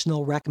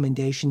personal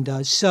recommendation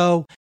does.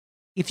 So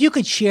if you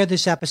could share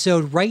this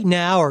episode right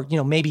now, or,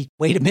 maybe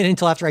wait a minute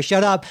until after I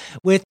shut up,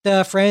 with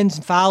friends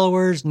and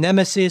followers,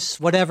 nemesis,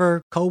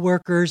 whatever,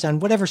 coworkers, on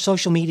whatever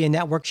social media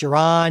networks you're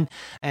on,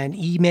 and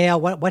email,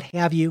 what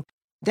have you,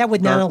 that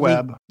would not only...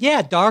 Dark web.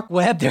 Yeah, dark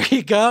web, there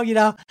you go,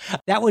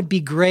 that would be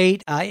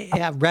great.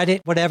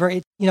 Reddit, whatever.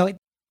 It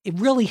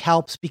really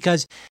helps,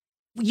 because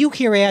you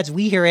hear ads,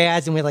 we hear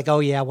ads, and we're like, oh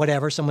yeah,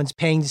 whatever, someone's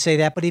paying to say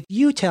that. But if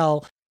you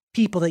tell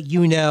people that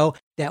you know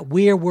that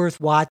we're worth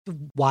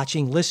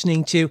watching,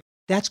 listening to,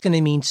 that's going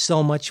to mean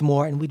so much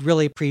more, and we'd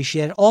really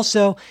appreciate it.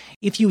 Also,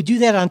 if you would do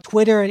that on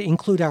Twitter,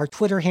 include our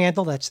Twitter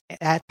handle, that's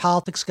at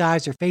Politics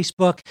Guys, or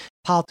Facebook,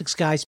 Politics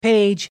Guys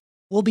page,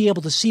 we'll be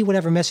able to see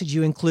whatever message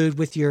you include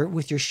with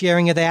your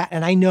sharing of that.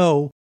 And I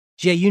know,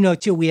 Jay, you know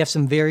too, we have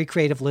some very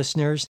creative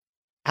listeners.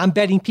 I'm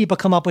betting people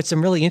come up with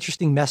some really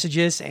interesting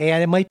messages,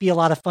 and it might be a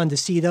lot of fun to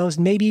see those,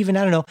 and maybe even,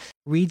 I don't know,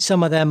 read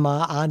some of them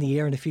on the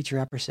air in a future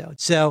episode.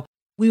 So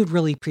we would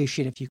really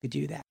appreciate if you could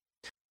do that.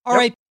 All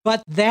right,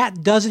 but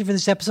that does it for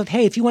this episode.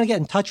 Hey, if you want to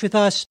get in touch with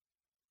us,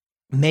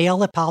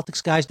 mail at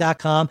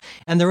politicsguys.com.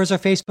 And there is our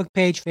Facebook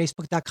page,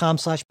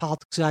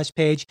 facebook.com/politicsguys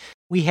page.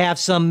 We have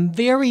some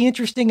very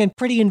interesting and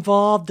pretty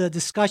involved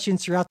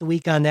discussions throughout the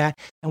week on that.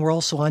 And we're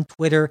also on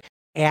Twitter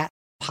at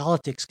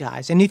Politics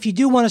Guys. And if you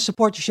do want to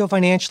support the show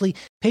financially,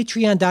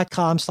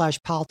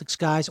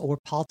 patreon.com/politicsguys or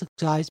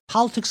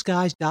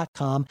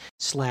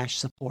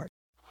politicsguys.com/support.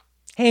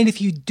 And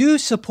if you do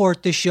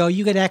support the show,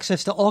 you get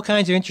access to all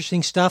kinds of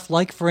interesting stuff,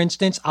 like, for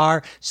instance,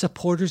 our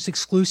supporters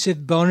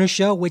exclusive bonus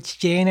show, which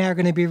Jay and I are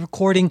going to be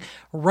recording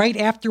right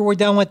after we're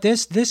done with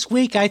this. This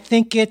week, I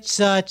think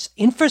it's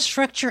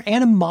infrastructure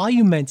and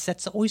emoluments.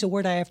 That's always a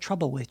word I have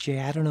trouble with,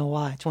 Jay. I don't know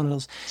why. It's one of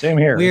those Same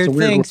here. weird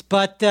things.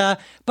 But yeah,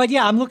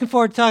 I'm looking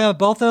forward to talking about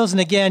both those. And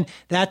again,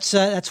 that's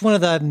one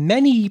of the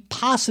many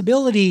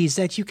possibilities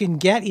that you can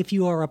get if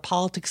you are a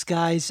Politics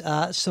Guys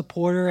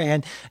supporter.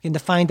 And to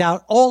find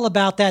out all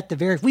about that,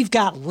 we've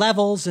got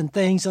levels and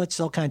things, so it's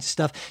all kinds of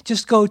stuff.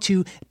 Just go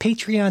to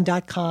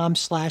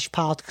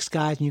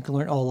patreon.com/politicsguys and you can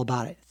learn all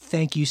about it.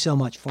 Thank you so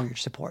much for your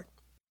support.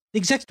 The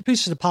executive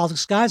producers of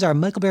Politics Guys are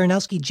Michael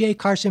Baranowski, Jay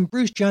Carson,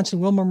 Bruce Johnson,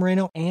 Wilma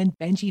Moreno, and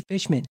Benji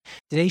Fishman.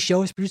 Today's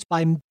show is produced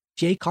by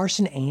Jay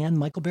Carson and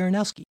Michael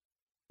Baranowski.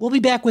 We'll be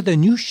back with a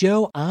new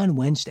show on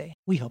Wednesday.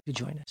 We hope you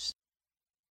join us.